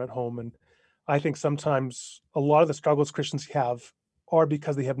more at home. And I think sometimes a lot of the struggles Christians have are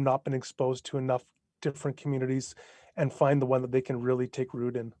because they have not been exposed to enough different communities and find the one that they can really take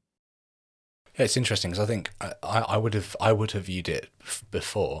root in. Yeah, it's interesting because I think I would have viewed it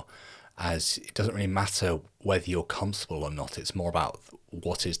before as it doesn't really matter whether you're comfortable or not. It's more about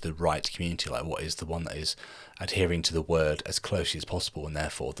what is the right community, like what is the one that is adhering to the word as closely as possible, and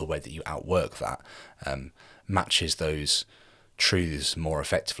therefore the way that you outwork that matches those truths more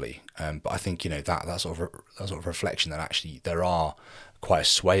effectively. But I think that sort of reflection that actually there are quite a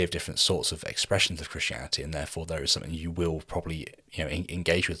sway of different sorts of expressions of Christianity, and therefore there is something you will probably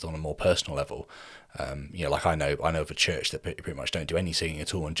engage with on a more personal level. Like I know of a church that pretty much don't do any singing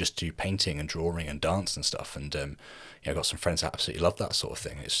at all and just do painting and drawing and dance and stuff. And I've got some friends that absolutely love that sort of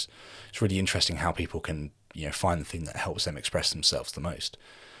thing. It's really interesting how people can find the thing that helps them express themselves the most.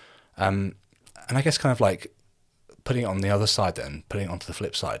 And I guess kind of like putting it on the other side, then putting it onto the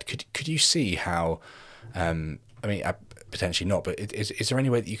flip side, could you see how potentially not, but is there any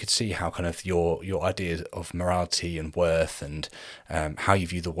way that you could see how kind of your ideas of morality and worth and how you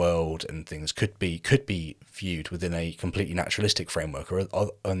view the world and things could be viewed within a completely naturalistic framework,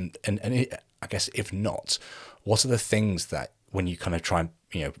 I guess if not, what are the things that when you kind of try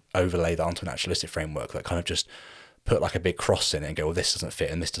and overlay that onto a naturalistic framework that kind of just put like a big cross in it and go, well, this doesn't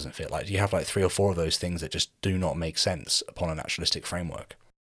fit and this doesn't fit? Like, do you have like 3 or 4 of those things that just do not make sense upon a naturalistic framework?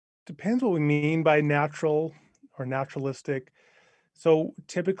 Depends what we mean by natural or naturalistic. So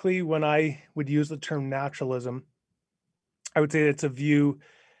typically, when I would use the term naturalism, I would say it's a view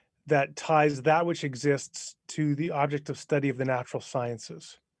that ties that which exists to the object of study of the natural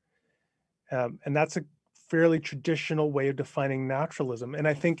sciences. And that's a fairly traditional way of defining naturalism. And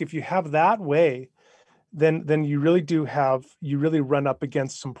I think if you have that way, then you really run up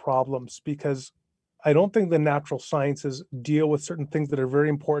against some problems, because I don't think the natural sciences deal with certain things that are very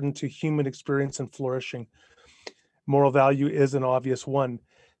important to human experience and flourishing. Moral value is an obvious one.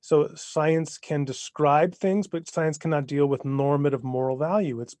 So science can describe things, but science cannot deal with normative moral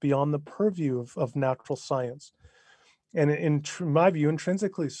value. It's beyond the purview of natural science. And my view,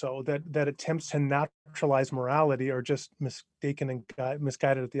 intrinsically so, that attempts to naturalize morality are just mistaken and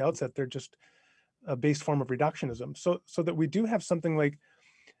misguided at the outset. They're just a base form of reductionism. So that we do have something like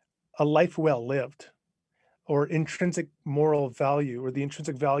a life well lived, or intrinsic moral value, or the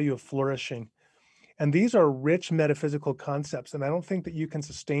intrinsic value of flourishing. And these are rich metaphysical concepts, and I don't think that you can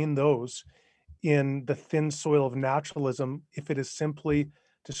sustain those in the thin soil of naturalism if it is simply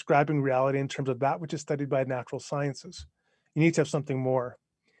describing reality in terms of that which is studied by natural sciences. You need to have something more.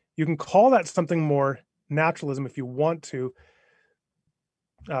 You can call that something more naturalism if you want to,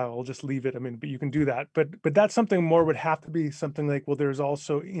 I'll just leave it. I mean, but you can do that. But that's something more would have to be something like, well, there's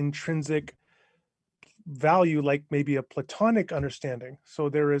also intrinsic value, like maybe a Platonic understanding. So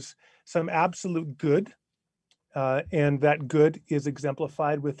there is some absolute good, and that good is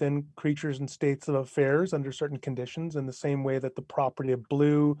exemplified within creatures and states of affairs under certain conditions, in the same way that the property of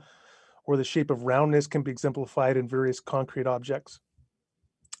blue or the shape of roundness can be exemplified in various concrete objects.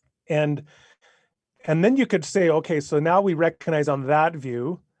 And then you could say, okay, so now we recognize on that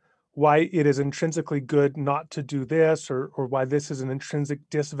view why it is intrinsically good not to do this, or why this is an intrinsic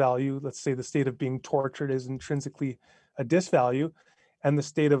disvalue. Let's say the state of being tortured is intrinsically a disvalue, and the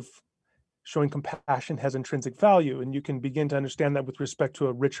state of showing compassion has intrinsic value. And you can begin to understand that with respect to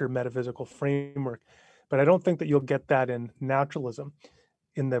a richer metaphysical framework. But I don't think that you'll get that in naturalism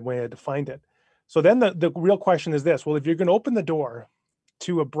in the way I defined it. So then the real question is this: well, if you're going to open the door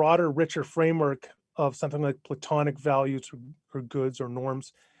to a broader, richer framework of something like Platonic values or goods or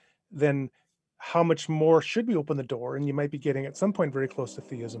norms, then how much more should we open the door? And you might be getting at some point very close to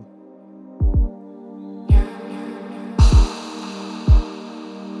theism.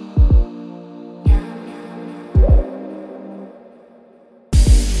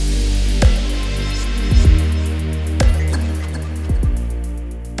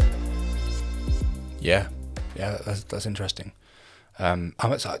 Yeah, that's interesting.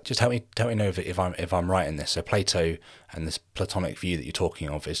 Just help me know if I'm right in this. So Plato and this Platonic view that you're talking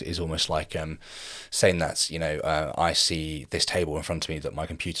of is almost like saying that, you know, I see this table in front of me that my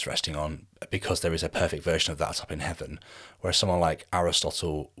computer's resting on because there is a perfect version of that up in heaven. Whereas someone like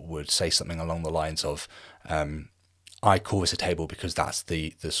Aristotle would say something along the lines of, I call this a table because that's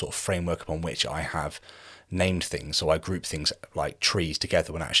the sort of framework upon which I have named things. So I group things like trees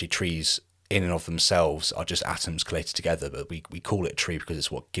together, when actually trees in and of themselves are just atoms collated together, but we call it tree because it's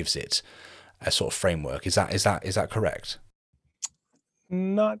what gives it a sort of framework. Is that correct?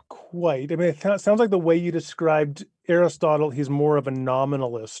 Not quite. I mean, it sounds like the way you described Aristotle, he's more of a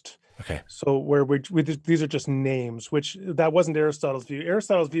nominalist. Okay. So where these are just names, which that wasn't Aristotle's view.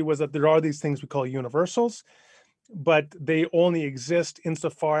 Aristotle's view was that there are these things we call universals, but they only exist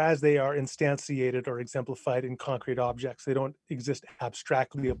insofar as they are instantiated or exemplified in concrete objects. They don't exist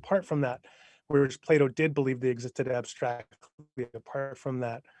abstractly apart from that, whereas Plato did believe they existed abstractly apart from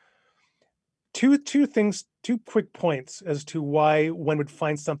that. Two quick points as to why one would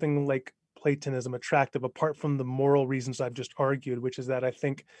find something like Platonism attractive, apart from the moral reasons I've just argued, which is that I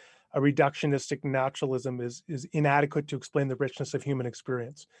think a reductionistic naturalism is inadequate to explain the richness of human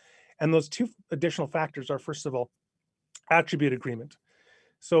experience. And those two additional factors are, first of all, attribute agreement.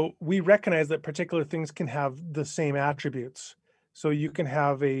 So we recognize that particular things can have the same attributes. So you can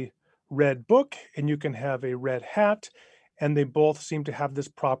have a red book and you can have a red hat, and they both seem to have this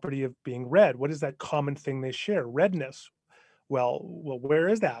property of being red. What is that common thing they share? Redness. Well, where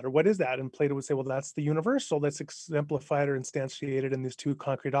is that? Or what is that? And Plato would say, well, that's the universal that's exemplified or instantiated in these two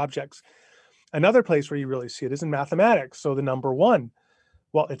concrete objects. Another place where you really see it is in mathematics. So the number one,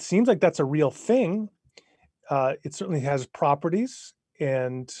 well, it seems like that's a real thing. It certainly has properties,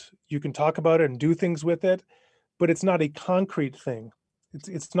 and you can talk about it and do things with it, but it's not a concrete thing.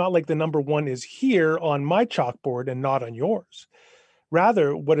 It's not like the number one is here on my chalkboard and not on yours.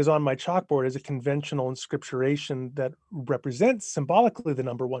 Rather, what is on my chalkboard is a conventional inscripturation that represents symbolically the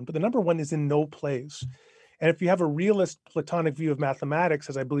number one, but the number one is in no place. And if you have a realist Platonic view of mathematics,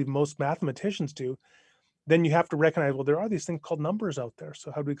 as I believe most mathematicians do, then you have to recognize, well, there are these things called numbers out there. So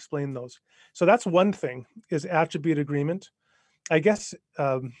how do we explain those? So that's one thing, is attribute agreement. I guess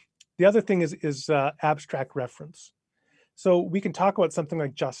the other thing is abstract reference. So we can talk about something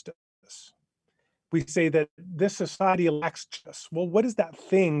like justice. We say that this society lacks justice. Well, what is that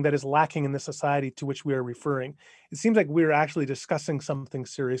thing that is lacking in this society to which we are referring? It seems like we're actually discussing something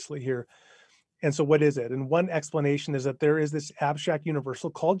seriously here. And so what is it? And one explanation is that there is this abstract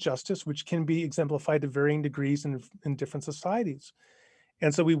universal called justice, which can be exemplified to varying degrees in different societies.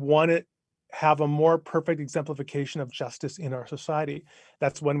 And so we want to have a more perfect exemplification of justice in our society.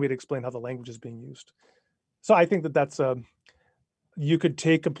 That's one way to explain how the language is being used. So I think that that's you could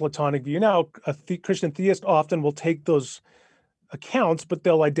take a Platonic view. Now, a Christian theist often will take those accounts, but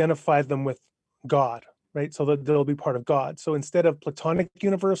they'll identify them with God, right? So that they'll be part of God. So instead of Platonic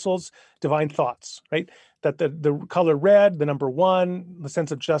universals, divine thoughts, right? That the color red, the number one, the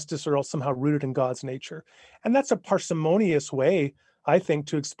sense of justice are all somehow rooted in God's nature. And that's a parsimonious way, I think,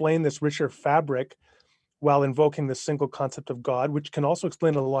 to explain this richer fabric while invoking the single concept of God, which can also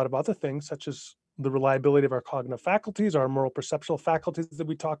explain a lot of other things, such as the reliability of our cognitive faculties, our moral perceptual faculties that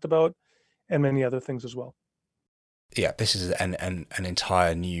we talked about, and many other things as well. Yeah, this is an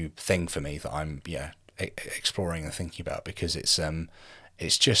entire new thing for me that I'm exploring and thinking about, because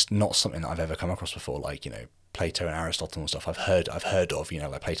it's just not something that I've ever come across before. Like, Plato and Aristotle and stuff I've heard of,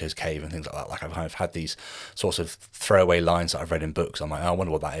 like Plato's Cave and things like that. Like, I've kind of had these sorts of throwaway lines that I've read in books. I'm like, oh, I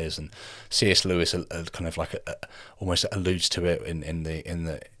wonder what that is. And C.S. Lewis kind of like almost alludes to it in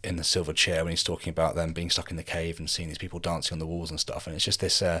the Silver Chair when he's talking about them being stuck in the cave and seeing these people dancing on the walls and stuff. And it's just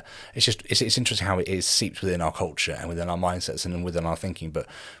this it's interesting how it is seeped within our culture and within our mindsets and within our thinking, but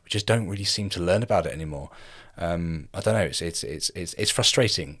we just don't really seem to learn about it anymore. I don't know. It's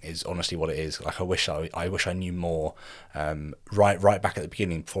frustrating. Is honestly what it is. Like, I wish I knew more. Right back at the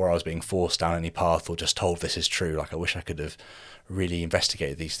beginning, before I was being forced down any path or just told this is true. Like, I wish I could have really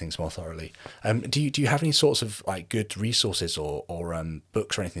investigated these things more thoroughly. Do you have any sorts of like good resources or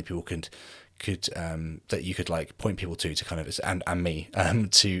books or anything that people could that you could like point people to kind of and me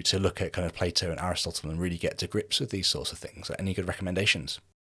to look at kind of Plato and Aristotle and really get to grips with these sorts of things? Any good recommendations?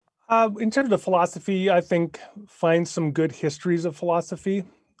 In terms of philosophy, I think find some good histories of philosophy.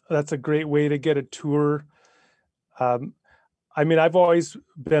 That's a great way to get a tour. Um, I mean, I've always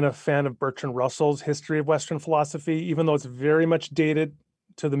been a fan of Bertrand Russell's History of Western Philosophy, even though it's very much dated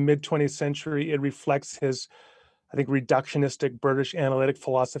to the mid 20th century. It reflects his, I think, reductionistic British analytic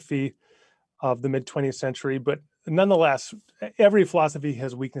philosophy of the mid 20th century. But nonetheless, every philosophy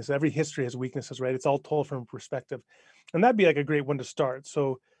has weaknesses. Every history has weaknesses, right? It's all told from perspective, and that'd be like a great one to start.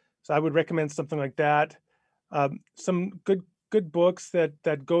 So I would recommend something like that. Some good books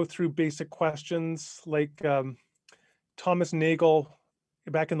that go through basic questions, like Thomas Nagel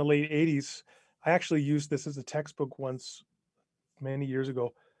back in the late 80s. I actually used this as a textbook once many years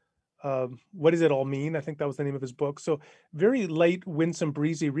ago. What does it all mean? I think that was the name of his book. So very light, winsome,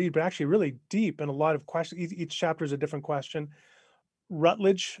 breezy read, but actually really deep and a lot of questions. Each chapter is a different question.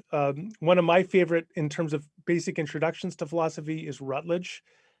 Rutledge, one of my favorite in terms of basic introductions to philosophy is Rutledge.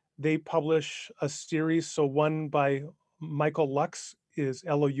 They publish a series. So one by Michael Lux is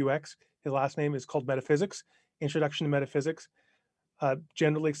Lux. His last name is called Metaphysics, Introduction to Metaphysics.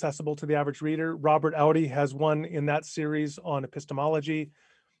 Generally accessible to the average reader. Robert Audi has one in that series on epistemology.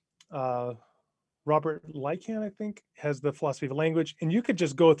 Robert Lycan, I think, has the philosophy of language. And you could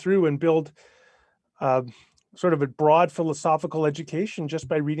just go through and build sort of a broad philosophical education just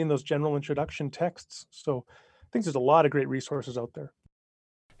by reading those general introduction texts. So I think there's a lot of great resources out there.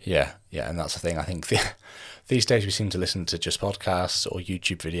 Yeah, and that's the thing. I think these days we seem to listen to just podcasts or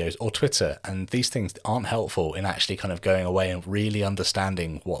YouTube videos or Twitter, and these things aren't helpful in actually kind of going away and really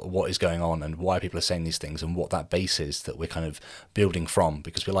understanding what is going on and why people are saying these things and what that base is that we're kind of building from,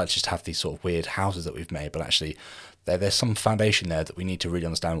 because we like to just have these sort of weird houses that we've made, but actually there's some foundation there that we need to really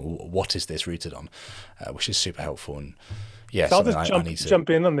understand what is this rooted on, which is super helpful. And yeah, so I'll just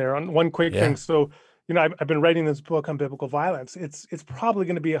jump in on there on one quick thing. So I've been writing this book on biblical violence. It's probably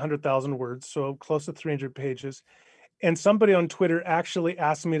going to be 100,000 words, so close to 300 pages. And somebody on Twitter actually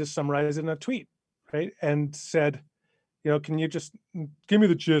asked me to summarize it in a tweet, right? And said, can you just give me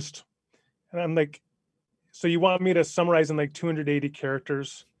the gist? And I'm like, so you want me to summarize in like 280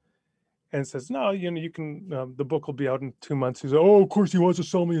 characters? And says, no, you can, the book will be out in 2 months. He's like, oh, of course he wants to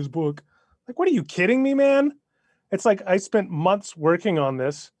sell me his book. Like, what are you kidding me, man? It's like, I spent months working on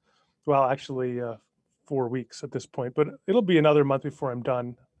this. Well, actually, 4 weeks at this point, but it'll be another month before I'm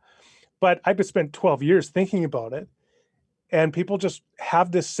done. But I've spent 12 years thinking about it, and people just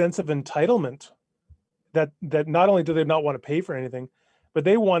have this sense of entitlement that not only do they not want to pay for anything, but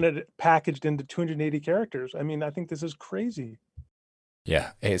they want it packaged into 280 characters. I mean, I think this is crazy.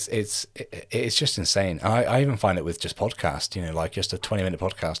 Yeah, it's just insane. I even find it with just podcast, like just a 20-minute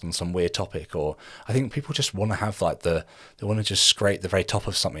podcast on some weird topic, or I think people just want to have like they want to just scrape the very top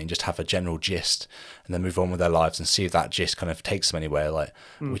of something and just have a general gist and then move on with their lives and see if that gist kind of takes them anywhere. Like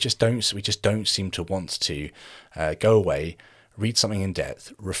we just don't seem to want to go away, read something in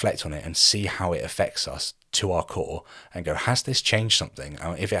depth, reflect on it, and see how it affects us to our core and go, has this changed something?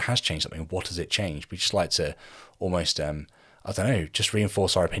 If it has changed something, what has it changed? We just like to almost I don't know, just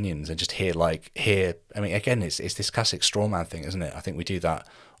reinforce our opinions and just hear. I mean, again, it's this classic straw man thing, isn't it? I think we do that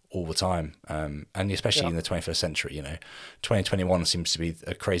all the time, and especially in the 21st century. 2021 seems to be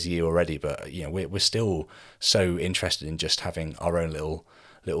a crazy year already, but we're still so interested in just having our own little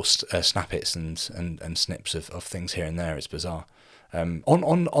snippets and snips of things here and there. It's bizarre.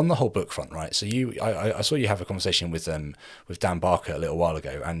 On the whole book front, right? So I saw you have a conversation with Dan Barker a little while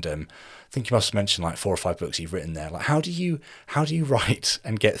ago, and I think you must have mentioned like 4 or 5 books you've written there. Like, how do you write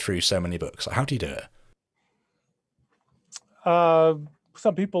and get through so many books? Like, how do you do it?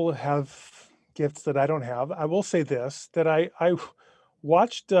 Some people have gifts that I don't have. I will say this, that I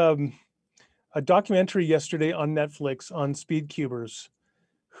watched a documentary yesterday on Netflix on speed cubers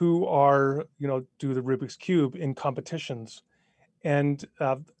who are do the Rubik's Cube in competitions. And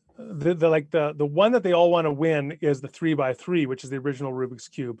the one that they all want to win is the 3x3, which is the original Rubik's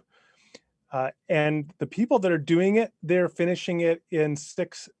Cube. And the people that are doing it, they're finishing it in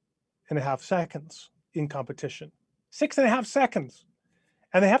 6.5 seconds in competition. 6.5 seconds.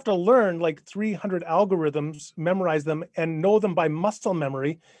 And they have to learn like 300 algorithms, memorize them, and know them by muscle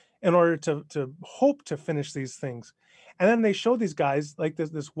memory in order to hope to finish these things. And then they show these guys, like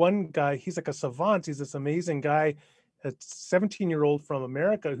this one guy, he's like a savant. He's this amazing guy, a 17-year-old from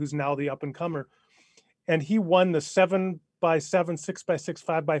America who's now the up-and-comer. And he won the 7x7, 6x6,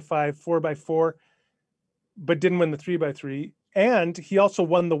 5x5, 4x4, but didn't win the 3x3. And he also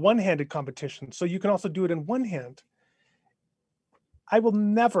won the one-handed competition. So you can also do it in one hand. I will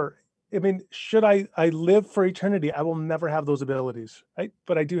never, I mean, should I live for eternity, I will never have those abilities, right?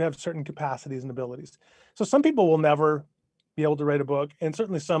 But I do have certain capacities and abilities. So some people will never be able to write a book, and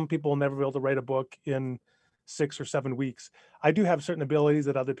certainly some people will never be able to write a book in 6 or 7 weeks. I do have certain abilities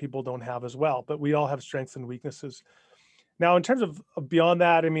that other people don't have as well, but we all have strengths and weaknesses. Now, in terms of beyond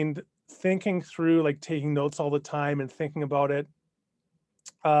that, I mean, thinking through, like taking notes all the time and thinking about it,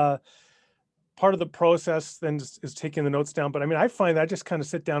 part of the process then is taking the notes down. But I mean, I find I just kind of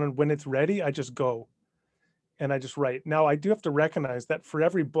sit down, and when it's ready, I just go and I just write. Now, I do have to recognize that for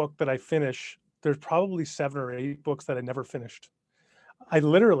every book that I finish, there's probably 7 or 8 books that I never finished. I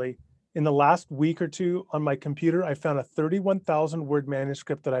literally, in the last week or two on my computer, I found a 31,000 word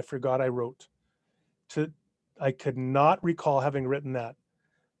manuscript that I forgot I wrote. I could not recall having written that.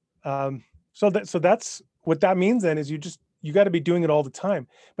 So that's what that means then, is you got to be doing it all the time.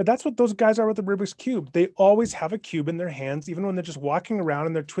 But that's what those guys are with the Rubik's Cube. They always have a cube in their hands, even when they're just walking around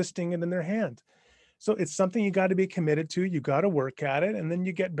and they're twisting it in their hand. So it's something you got to be committed to. You got to work at it, and then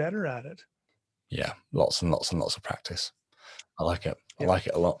you get better at it. Yeah, lots and lots and lots of practice. I like it. I Yeah. like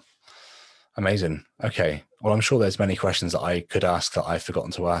it a lot. Amazing. Okay. Well, I'm sure there's many questions that I could ask that I've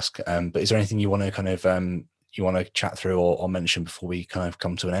forgotten to ask. But is there anything you want to kind of you want to chat through or mention before we kind of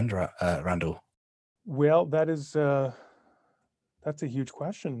come to an end, Randall? Well, that's a huge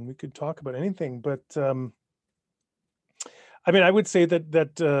question. We could talk about anything, but I mean, I would say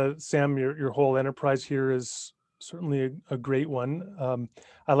that Sam, your whole enterprise here is certainly a great one.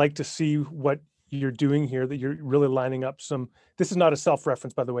 I like to see what you're doing here, that you're really lining up this is not a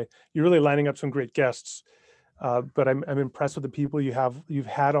self-reference, by the way. You're really lining up some great guests. But I'm impressed with the people you've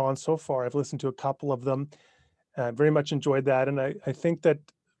had on so far. I've listened to a couple of them. Very much enjoyed that. And I think that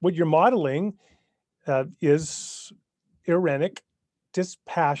what you're modeling is irenic,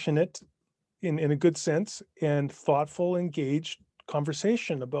 dispassionate in a good sense, and thoughtful, engaged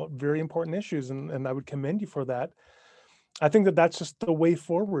conversation about very important issues. And I would commend you for that. I think that that's just the way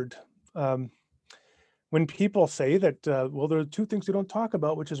forward. When people say that, well, there are 2 things we don't talk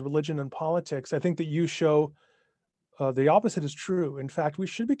about, which is religion and politics, I think that you show the opposite is true. In fact, we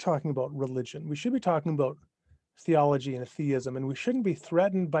should be talking about religion. We should be talking about theology and theism, and we shouldn't be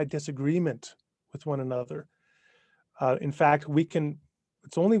threatened by disagreement with one another. In fact,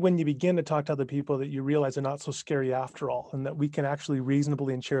 it's only when you begin to talk to other people that you realize they're not so scary after all, and that we can actually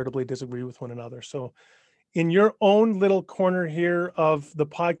reasonably and charitably disagree with one another. So in your own little corner here of the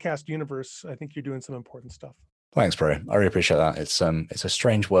podcast universe, I think you're doing some important stuff. Thanks, bro. I really appreciate that. It's a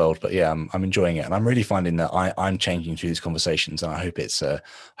strange world, but yeah, I'm enjoying it, and I'm really finding that I'm changing through these conversations, and I hope it's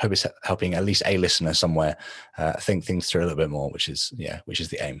helping at least a listener somewhere think things through a little bit more, which is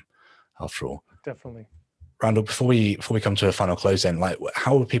the aim, after all. Definitely. Randall, before we come to a final close, then, like,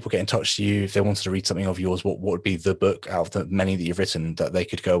 how would people get in touch to you if they wanted to read something of yours? What would be the book out of the many that you've written that they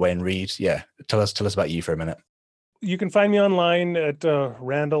could go away and read? Yeah, tell us about you for a minute. You can find me online at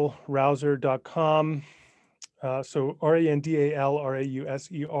randallrauser.com. So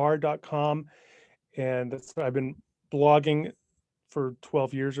RANDALRAUSER.com. And I've been blogging for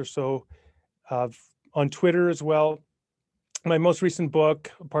 12 years or so, on Twitter as well. My most recent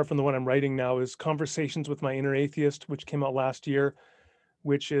book, apart from the one I'm writing now, is Conversations with My Inner Atheist, which came out last year,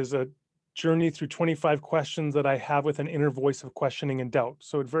 which is a journey through 25 questions that I have with an inner voice of questioning and doubt.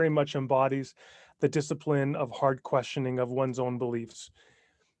 So it very much embodies the discipline of hard questioning of one's own beliefs.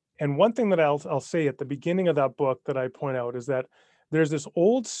 And one thing that I'll say at the beginning of that book that I point out is that there's this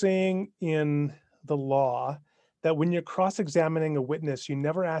old saying in the law that when you're cross-examining a witness, you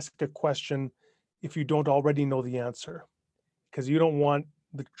never ask a question if you don't already know the answer, because you don't want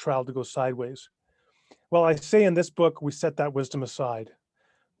the trial to go sideways. Well, I say in this book, we set that wisdom aside.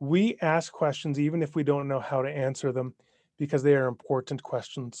 We ask questions even if we don't know how to answer them, because they are important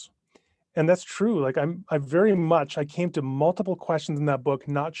questions. And that's true. Like I came to multiple questions in that book,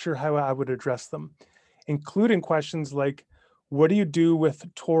 not sure how I would address them, including questions like, what do you do with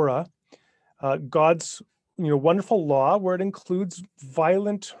Torah, God's wonderful law where it includes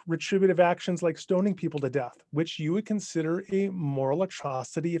violent retributive actions like stoning people to death, which you would consider a moral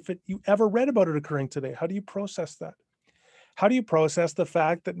atrocity if you ever read about it occurring today. How do you process that? How do you process the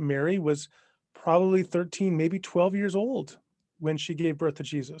fact that Mary was probably 13, maybe 12 years old when she gave birth to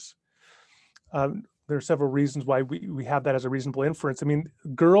Jesus? There are several reasons why we have that as a reasonable inference. I mean,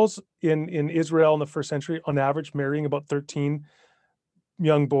 girls in Israel in the first century, on average, marrying about 13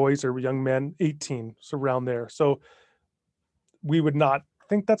 young boys or young men, 18, so around there. So we would not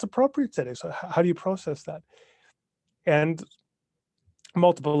think that's appropriate today. So how do you process that? And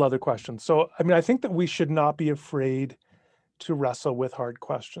multiple other questions. So, I mean, I think that we should not be afraid to wrestle with hard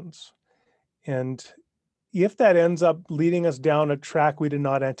questions. And if that ends up leading us down a track we did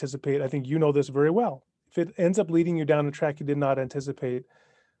not anticipate, I think you know this very well. If it ends up leading you down a track you did not anticipate,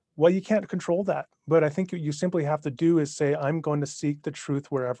 well, you can't control that. But I think what you simply have to do is say, I'm going to seek the truth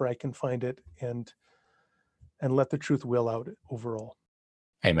wherever I can find it, and let the truth will out overall.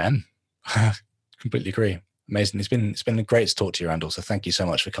 Amen. Completely agree. Amazing. It's been great to talk to you, Randall. So thank you so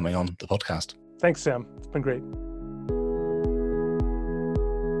much for coming on the podcast. Thanks, Sam. It's been great.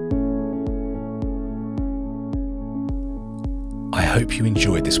 I hope you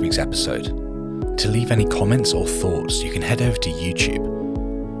enjoyed this week's episode. To leave any comments or thoughts, you can head over to YouTube.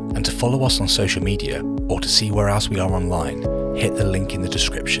 And to follow us on social media or to see where else we are online, hit the link in the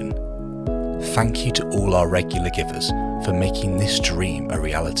description. Thank you to all our regular givers for making this dream a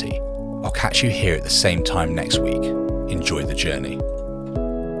reality. I'll catch you here at the same time next week. Enjoy the journey.